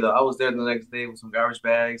next day though. I was there the next day with some garbage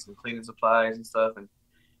bags and cleaning supplies and stuff, and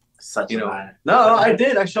such a lie. No, I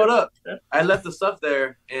did. I showed up. Yeah. I left the stuff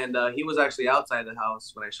there, and he was actually outside the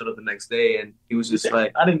house when I showed up the next day, and he was just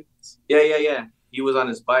like, I didn't. yeah. He was on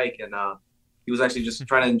his bike, and he was actually just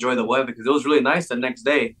trying to enjoy the weather because it was really nice the next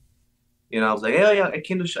day. I was like, yeah, I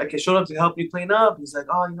can show up to help you clean up. He's like,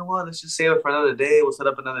 "Oh, you know what? Let's just save it for another day. We'll set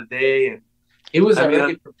up another day." And He was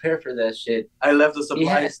already prepared for that shit. I left the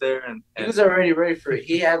supplies there, and he was already ready for it.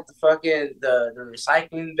 He had the fucking the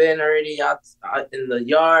recycling bin already out in the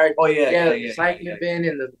yard. Oh yeah, the recycling bin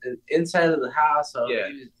in the inside of the house. So yeah.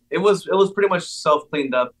 It was pretty much self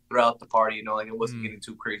cleaned up throughout the party. Like it wasn't getting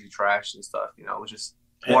too crazy trash and stuff. It was just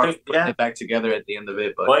more putting it back together at the end of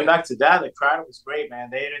it. But going back to that, the crowd was great, man.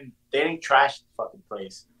 They didn't trash the fucking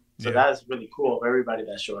place. So that is really cool of everybody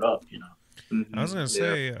that showed up. I was gonna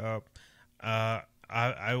say,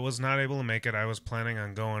 I was not able to make it. I was planning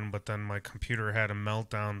on going, but then my computer had a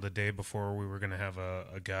meltdown the day before we were gonna have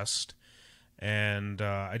a guest, and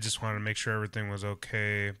I just wanted to make sure everything was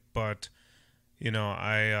okay. But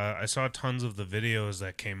I saw tons of the videos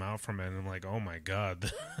that came out from it, and I'm like, oh my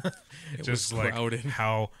god, just like crowded.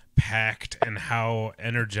 how packed and how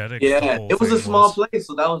energetic. Yeah, the whole it was a thing small place,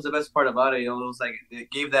 so that was the best part about it. It was like it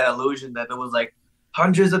gave that illusion that there was like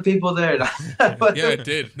hundreds of people there. Yeah, it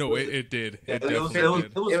did. No, it did. It was definitely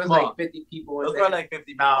did. It was small. like 50 people. It was in probably there. like 50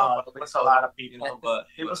 people. No, it was a lot of people. But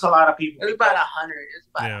It was a lot of people. It was about 100. It's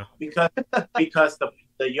about Because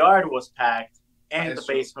the yard was packed and That's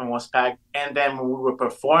the basement was packed, and then when we were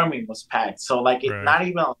performing was packed. So not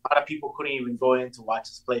even a lot of people couldn't even go in to watch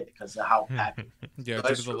us play because of how packed. Yeah,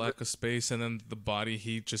 due to the lack of space and then the body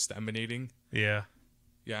heat just emanating. Yeah.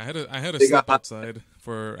 Yeah, I had to step outside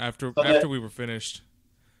for after we were finished.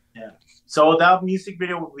 Yeah. So that music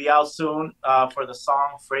video will be out soon for the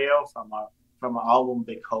song "Frail" from our album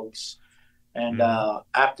Big Hoax. And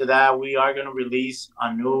after that, we are gonna release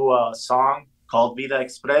a new song called Vida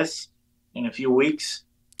Express in a few weeks,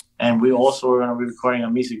 and we also are gonna be recording a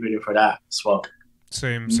music video for that as well.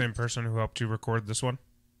 Same person who helped you record this one.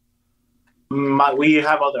 We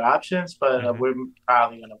have other options, but we're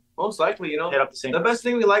probably gonna most likely, hit up the same. The best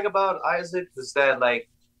thing we like about Isaac is that like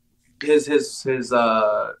his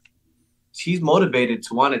he's motivated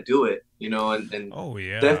to want to do it, and oh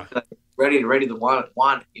yeah, definitely ready to want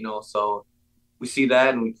it, so we see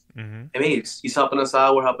that, and I mean he's helping us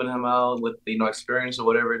out, we're helping him out with experience or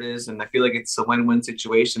whatever it is, and I feel like it's a win-win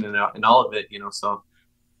situation in all of it, so,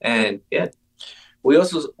 and yeah. We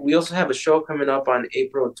also have a show coming up on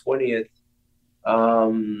April 20th.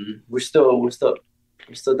 We're still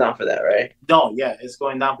You're still down for that, right? No, yeah, it's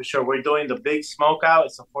going down for sure. We're doing the big smoke out.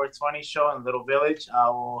 It's a 420 show in Little Village. I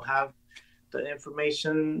will have the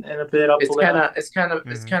information in a bit. It's gonna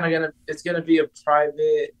be a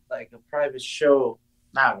private show.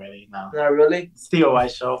 Not really, no. Not really. Steel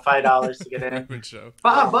White show, $5 to get in. Good show.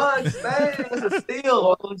 $5, man, that's a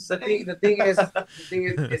steal. The thing is,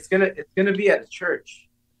 it's gonna be at a church.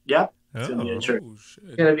 Yep, it's gonna be a church.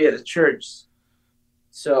 It's gonna be at a church.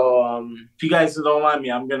 So, if you guys don't mind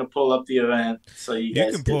me, I'm gonna pull up the event so you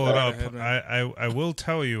guys can pull it up. Ahead, I will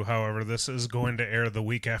tell you, however, this is going to air the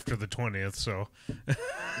week after the 20th. So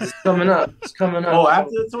it's coming up. Oh,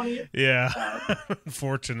 after the 20th? Yeah.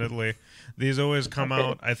 Unfortunately, these always come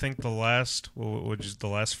out. I think the last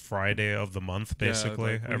Friday of the month,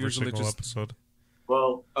 basically, every single episode.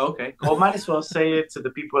 Well, Okay. Well, might as well say it to the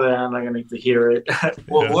people that are not gonna get to hear it.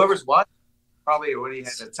 Well, Yeah. whoever's watching probably already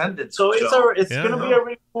had attended. So it's gonna be a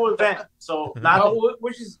really cool event. So not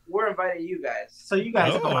we're inviting you guys. so you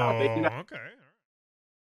guys come out. But you guys, Okay.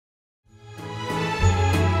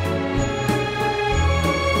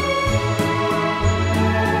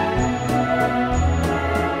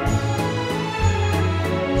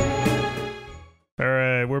 All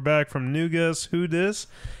right, we're back from New Guess Who Dis,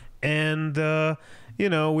 and we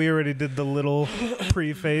already did the little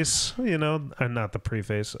preface, not the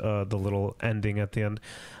preface, the little ending at the end.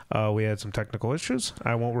 We had some technical issues.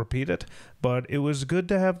 I won't repeat it, but it was good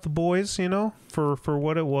to have the boys, for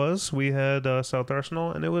what it was. We had South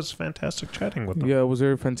Arsenal, and it was fantastic chatting with them. Yeah, it was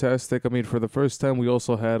very fantastic. I mean, for the first time, we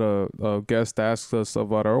also had a guest ask us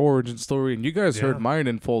about our origin story, and you guys heard mine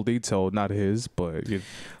in full detail, not his, but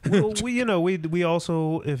well, we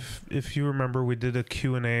also, if you remember, we did a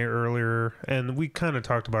Q&A earlier, and we kind of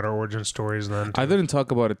talked about our origin stories then. I didn't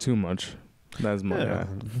talk about it too much. That's my not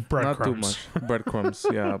too breadcrumbs. much breadcrumbs.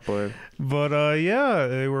 Yeah, but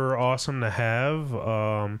they were awesome to have.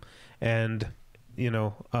 And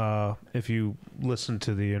if you listen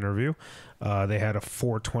to the interview, they had a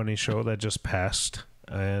 420 show that just passed,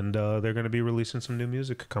 and they're going to be releasing some new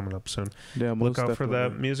music coming up soon. Yeah, look out for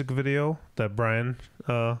that music video that Brian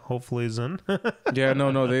hopefully is in. Yeah,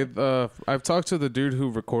 no, they. I've talked to the dude who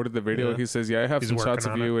recorded the video. Yeah. He says, I have He's some shots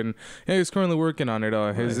of working on you, and he's currently working on it.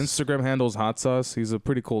 His Nice. Instagram handle is Hot Sauce. He's a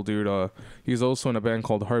pretty cool dude. He's also in a band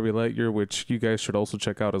called Harvey Lightyear, which you guys should also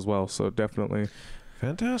check out as well. So definitely.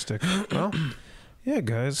 Fantastic. Well, yeah,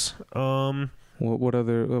 guys. What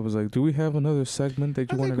other? I was like, do we have another segment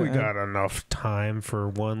that you wanted to I think we add? got enough time for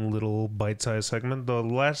one little bite-sized segment. The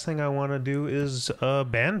last thing I want to do is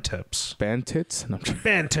band tips. Band tits? No, I'm kidding.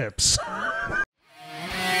 Band tips.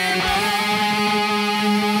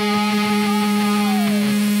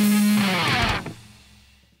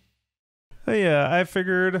 Yeah, I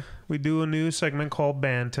figured we'd do a new segment called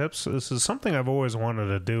Band Tips. This is something I've always wanted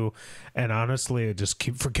to do, and honestly, I just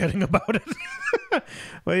keep forgetting about it.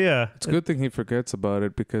 But yeah, it's a good thing he forgets about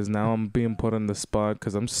it, because now I'm being put on the spot,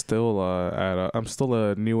 because I'm still I'm still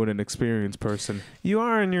a new and inexperienced person. You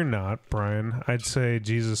are and you're not, Brian. I'd say,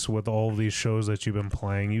 Jesus, with all of these shows that you've been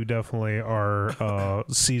playing, you definitely are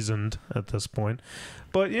seasoned at this point.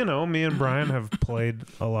 But, me and Brian have played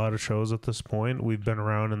a lot of shows at this point. We've been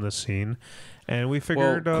around in the scene, and we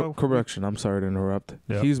figured... correction, I'm sorry to interrupt.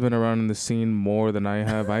 Yep. He's been around in the scene more than I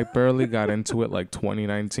have. I barely got into it like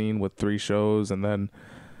 2019 with 3 shows, and then...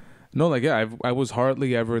 No, I was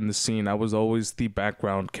hardly ever in the scene. I was always the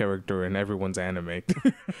background character in everyone's anime.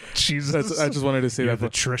 Jesus. I just wanted to say You're that. the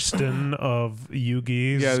Tristan of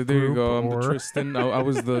Yugi's Yeah, there you go. I'm or... the Tristan. I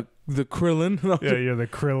was the Krillin. Yeah, you're the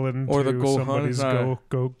Krillin or the to Gohan. somebody's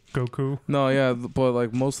Goku. No, yeah, but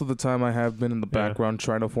like most of the time I have been in the background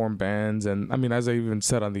trying to form bands, and I mean, as I even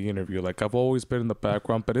said on the interview, like I've always been in the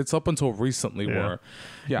background, but it's up until recently where,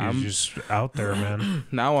 I'm just out there, man.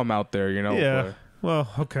 Now I'm out there, Yeah. But Well,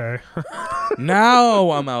 okay.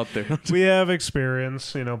 now I'm out there. We have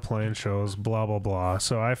experience, playing shows, blah, blah, blah.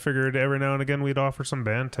 So I figured every now and again we'd offer some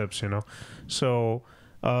band tips, So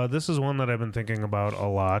this is one that I've been thinking about a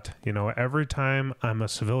lot. Every time I'm a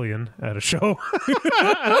civilian at a show,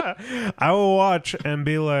 I will watch and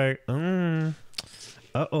be like,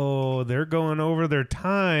 uh-oh, they're going over their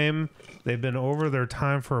time. They've been over their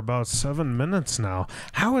time for about 7 minutes now.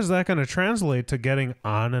 How is that going to translate to getting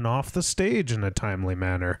on and off the stage in a timely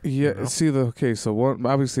manner? Yeah, so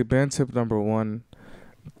obviously band tip number 1,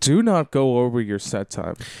 do not go over your set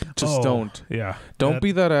time. Just don't. Yeah. Don't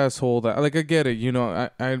be that asshole that, like, I get it,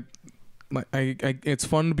 I it's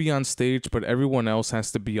fun to be on stage, but everyone else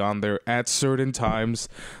has to be on there at certain times.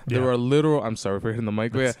 There are literal, I'm sorry for hitting the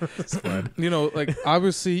mic, but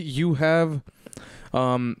obviously you have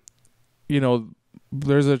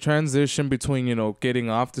there's a transition between, you know, getting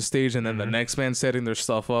off the stage and then the Mhm. next band setting their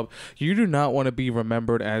stuff up. You do not want to be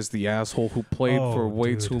remembered as the asshole who played for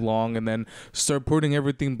way dude. too long and then start putting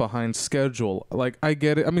everything behind schedule. Like, I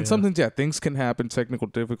get it. I mean, Yeah. sometimes, yeah, things can happen. Technical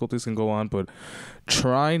difficulties can go on, but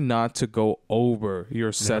try not to go over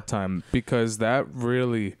your set time, because that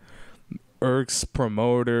really irks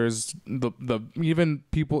promoters, the even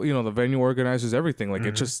people, you know, the venue organizers, everything. Like,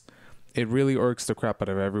 it really irks the crap out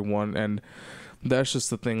of everyone. And that's just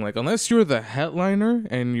the thing. Like, unless you're the headliner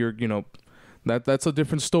and you're, you know, that's a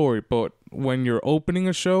different story. But when you're opening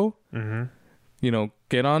a show, you know,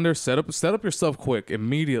 get on there, set up your stuff quick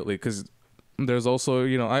immediately, because there's also,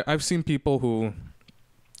 you know, I've seen people who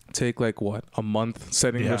take like a month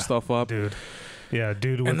setting their stuff up. Dude. Yeah,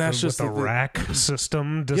 dude with the rack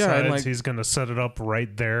system decides like, he's gonna set it up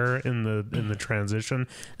right there in the transition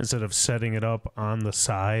instead of setting it up on the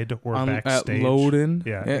side or backstage. At load-in.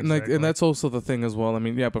 Yeah, and exactly. like, and that's also the thing as well. I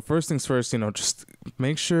mean, yeah, but first things first, you know, just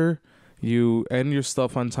make sure you end your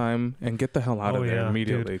stuff on time and get the hell out of there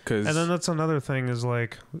immediately. And then that's another thing is,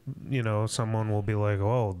 like, you know, someone will be like,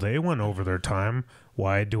 oh, they went over their time.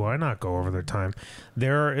 Why do I not go over their time?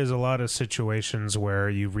 There is a lot of situations where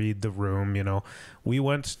you read the room. You know, we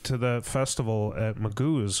went to the festival at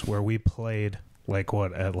Magoo's where we played at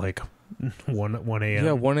 1 a.m.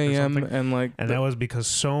 Yeah, 1 a.m. and that was because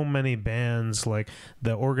so many bands, like,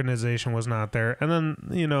 the organization was not there. And then,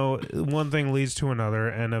 you know, one thing leads to another,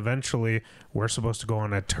 and eventually we're supposed to go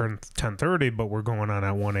on at 10:30, but we're going on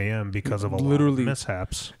at 1 a.m. because of a lot of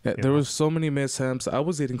mishaps. Yeah, there was so many mishaps. I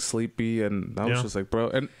was getting sleepy, and I was just like, bro.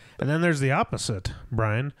 And then there's the opposite,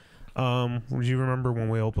 Brian. Do you remember when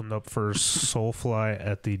we opened up for Soulfly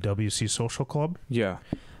at the WC Social Club? Yeah.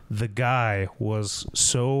 The guy was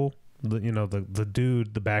so... the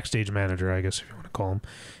dude, the backstage manager, I guess if you want to call him,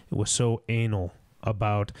 was so anal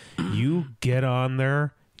about you get on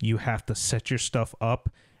there, you have to set your stuff up,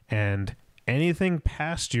 and anything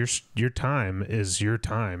past your time is your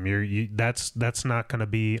time. That's not going to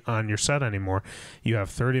be on your set anymore. You have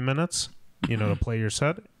 30 minutes, you know, to play your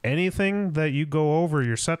set. Anything that you go over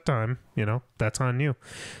your set time, you know, that's on you.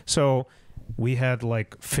 So we had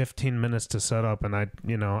like 15 minutes to set up, and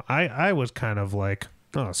I was kind of like,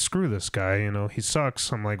 oh, screw this guy, you know, he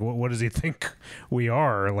sucks. I'm like, what does he think we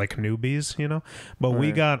are, like newbies, you know? But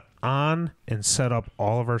we got on and set up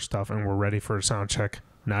all of our stuff, and we're ready for a sound check.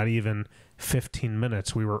 Not even 15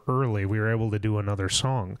 minutes. We were early. We were able to do another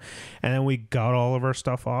song. And then we got all of our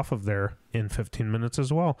stuff off of there in 15 minutes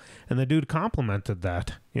as well. And the dude complimented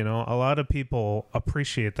that. You know, a lot of people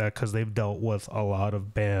appreciate that because they've dealt with a lot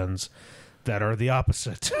of bands that are the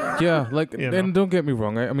opposite. Yeah, like, and don't get me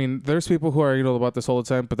wrong. I mean, there's people who are, you know, about this all the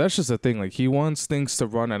time, but that's just the thing. Like, he wants things to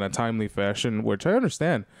run in a timely fashion, which I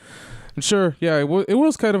understand. And sure, yeah, it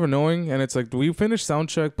was kind of annoying, and it's like, we finished sound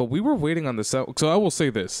check, but we were waiting on the sound. So I will say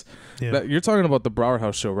this: that you're talking about the Brower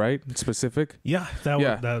House show, right? Specific. Yeah,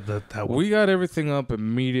 that we got everything up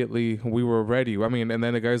immediately. We were ready. I mean, and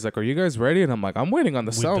then the guy's like, "Are you guys ready?" And I'm like, "I'm waiting on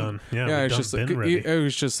the sound." Done. It's just like it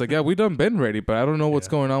was just like, "Yeah, we done been ready, but I don't know what's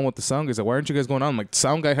going on with the sound guys. Like, why aren't you guys going on?" I'm like,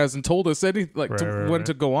 sound guy hasn't told us when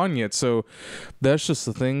to go on yet. So that's just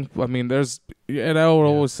the thing. I mean, and I would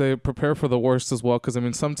always say prepare for the worst as well, because I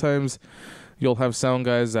mean, sometimes you'll have sound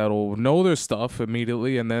guys that'll know their stuff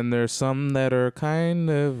immediately, and then there's some that are kind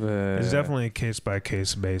of... it's definitely a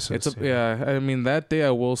case-by-case basis. I mean, that day I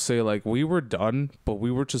will say, like, we were done, but we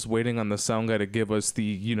were just waiting on the sound guy to give us the,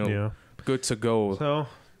 you know, good to go. So,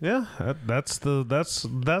 yeah, that's the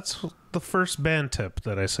first band tip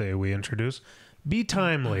that I say we introduce. Be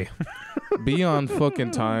timely. Be on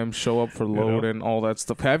fucking time. Show up for load and all that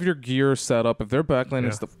stuff. Have your gear set up. If they're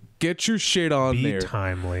backlining stuff, get your shit on there. Be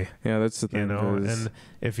timely. Yeah, that's the thing. You know, and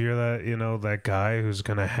if you're that guy who's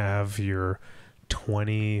gonna have your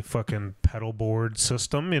 20 fucking pedal board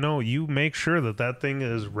system, you know, you make sure that thing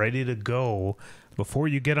is ready to go before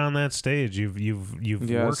you get on that stage. You've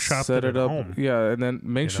workshopped set it at up. home. Yeah, and then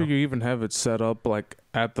make sure you even have it set up like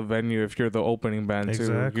at the venue if you're the opening band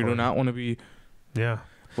too. You do not want to be. Yeah.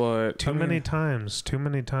 But too many times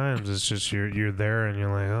it's just you're there and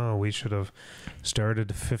you're like, oh, we should have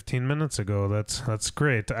started 15 minutes ago. That's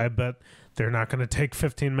great. I bet they're not going to take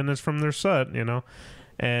 15 minutes from their set, you know.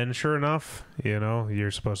 And sure enough, you know,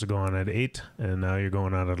 you're supposed to go on at 8, and now you're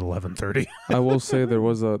going on at 11:30. I will say there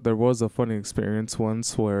was a funny experience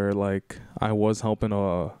once where, like, I was helping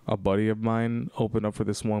a buddy of mine open up for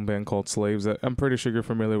this one band called Slaves. I'm pretty sure you're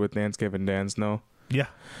familiar with Dance Gavin Dance, no? Yeah.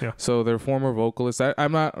 So their former vocalist, I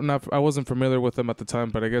wasn't familiar with them at the time,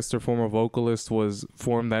 but I guess their former vocalist was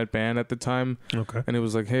formed that band at the time. Okay. And it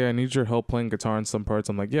was like, hey, I need your help playing guitar in some parts.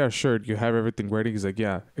 I'm like, yeah, sure. Do you have everything ready? He's like,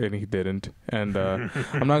 yeah. And he didn't. And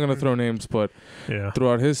I'm not going to throw names, but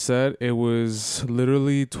throughout his set, it was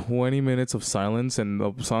literally 20 minutes of silence. And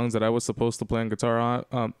the songs that I was supposed to play on guitar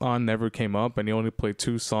on never came up. And he only played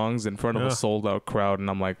 2 songs in front of a sold out crowd. And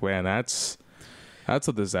I'm like, man, that's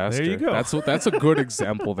a disaster. There you go. That's a good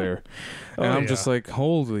example there. And I'm just like,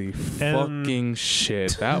 holy fucking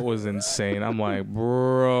shit. That was insane. I'm like,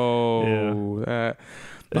 bro.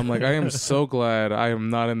 I'm like, I am so glad I am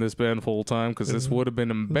not in this band full time, because this would have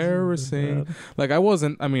been embarrassing. Like, I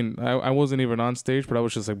wasn't even on stage, but I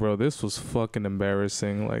was just like, bro, this was fucking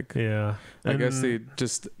embarrassing. Like, I guess they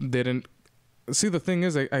just didn't. See, the thing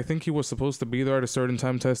is, I think he was supposed to be there at a certain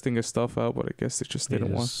time testing his stuff out, but I guess they just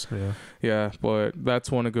didn't want. Yeah, but that's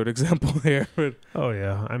one a good example there. But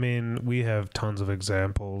I mean, we have tons of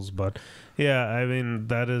examples, but I mean,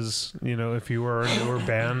 that is, if you are a newer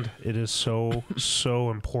band, it is so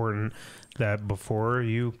important that before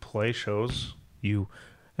you play shows,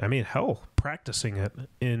 practicing it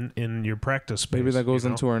in your practice space. Maybe that goes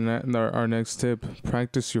into our next tip: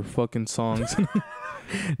 practice your fucking songs.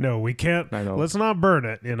 No, we can't. I know. Let's not burn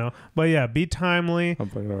it, But be timely. I'm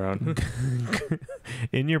playing around.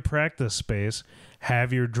 In your practice space,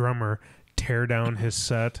 have your drummer tear down his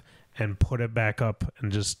set and put it back up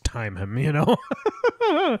and just time him,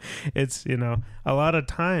 It's, a lot of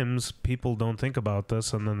times people don't think about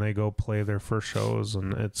this, and then they go play their first shows,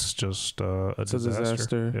 and it's just a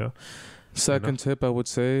disaster. Yeah. Second tip, I would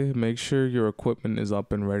say, make sure your equipment is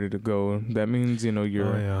up and ready to go. That means,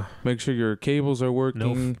 make sure your cables are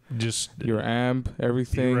working, just your amp,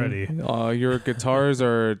 everything. Be ready. Your guitars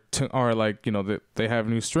are like, they have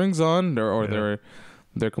new strings on,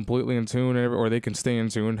 they're completely in tune, or they can stay in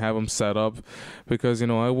tune, have them set up, because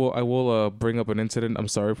I will bring up an incident. I'm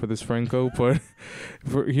sorry for this, Franco, but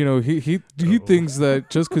he thinks that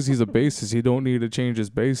just because he's a bassist, he don't need to change his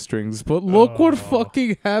bass strings. But look what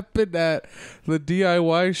fucking happened at the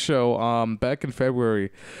DIY show back in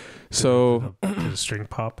February. So did the string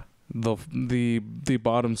pop? The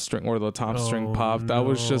bottom string or the top string popped. I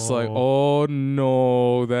was just like, oh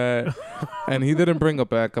no, that. And he didn't bring a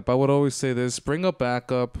backup. I would always say this: bring a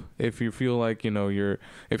backup if you feel like if you're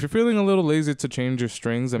feeling a little lazy to change your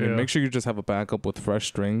strings. I mean, make sure you just have a backup with fresh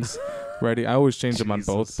strings ready. I always change them on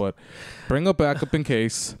both, but bring a backup in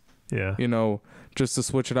case. Just to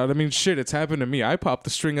switch it out. I mean, shit, it's happened to me. I popped the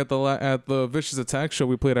string at the Vicious Attack show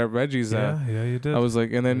we played at Reggie's. Yeah, you did. I was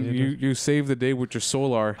like, and then you saved the day with your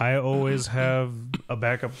Solar. I always have a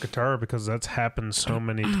backup guitar because that's happened so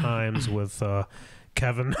many times with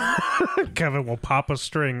Kevin. Kevin will pop a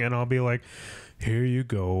string and I'll be like, here you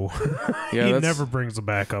go. Yeah, he never brings a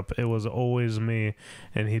backup. It was always me,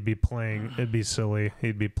 and he'd be playing. It'd be silly.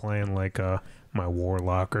 He'd be playing like my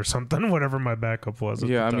Warlock or something, whatever my backup was.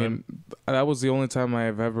 Yeah, I mean, that was the only time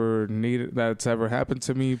I've ever needed that's ever happened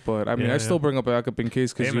to me. But I mean, I still bring a backup in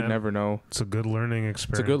case, because you never know. It's a good learning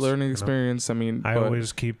experience. It's a good learning experience. I mean, I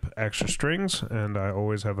always keep extra strings, and I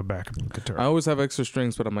always have a backup guitar. I always have extra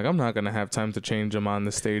strings, but I'm like, I'm not gonna have time to change them on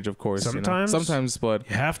the stage, of course. Sometimes, but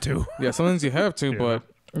you have to. Yeah, sometimes you have to, but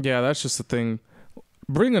yeah, that's just the thing.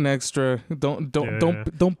 Bring an extra. Don't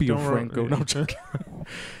be a Franco. No, I'm joking.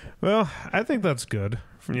 Well, I think that's good.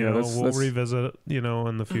 We'll revisit it,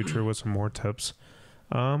 in the future with some more tips.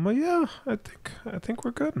 But yeah, I think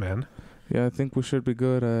we're good, man. Yeah, I think we should be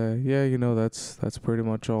good. That's pretty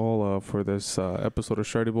much all for this episode of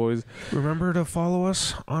Shreddy Bois. Remember to follow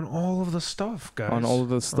us on all of the stuff, guys. On all of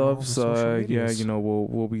the stuffs.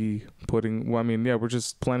 We'll be putting. Well, I mean, we're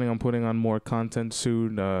just planning on putting on more content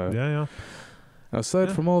soon.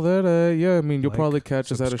 Aside from all that, I mean, you'll probably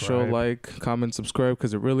catch us at a show. Like, comment, subscribe,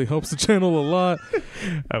 because it really helps the channel a lot.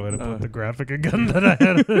 I would have put the graphic again that I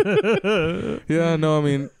had. Yeah, no, I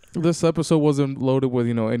mean, this episode wasn't loaded with,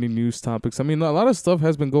 any news topics. I mean, a lot of stuff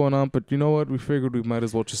has been going on, but you know what? We figured we might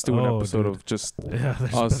as well just do an episode of just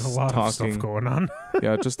there's us been a lot talking. Of stuff going on.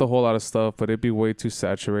 Yeah, just a whole lot of stuff, but it'd be way too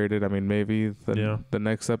saturated. I mean, maybe the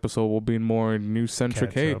next episode will be more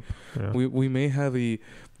news-centric. Hey, we may have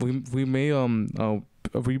we may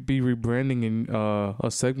be rebranding in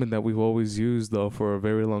a segment that we've always used for a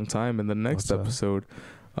very long time in the next episode.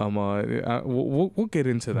 We'll get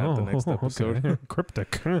into that the next episode. Okay. Cryptic.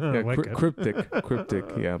 Cryptic.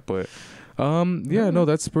 Yeah, but no,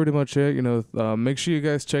 that's pretty much it. Make sure you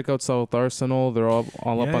guys check out South Arsenal. They're all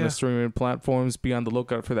up on the streaming platforms. Be on the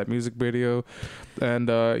lookout for that music video, and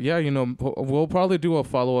we'll probably do a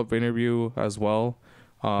follow-up interview as well.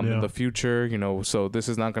 in the future. You know, so this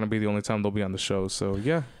is not going to be the only time they'll be on the show. So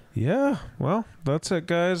yeah. Yeah. Well, that's it,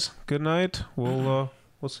 guys. Good night. We'll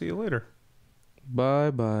see you later.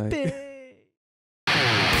 Bye bye.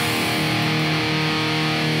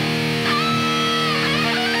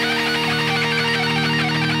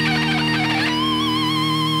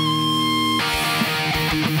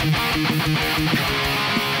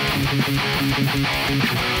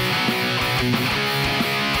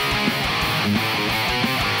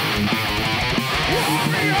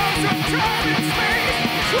 Warriors of time and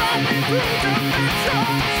space, traveling through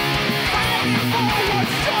dimensions, fighting for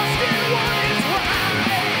what's just in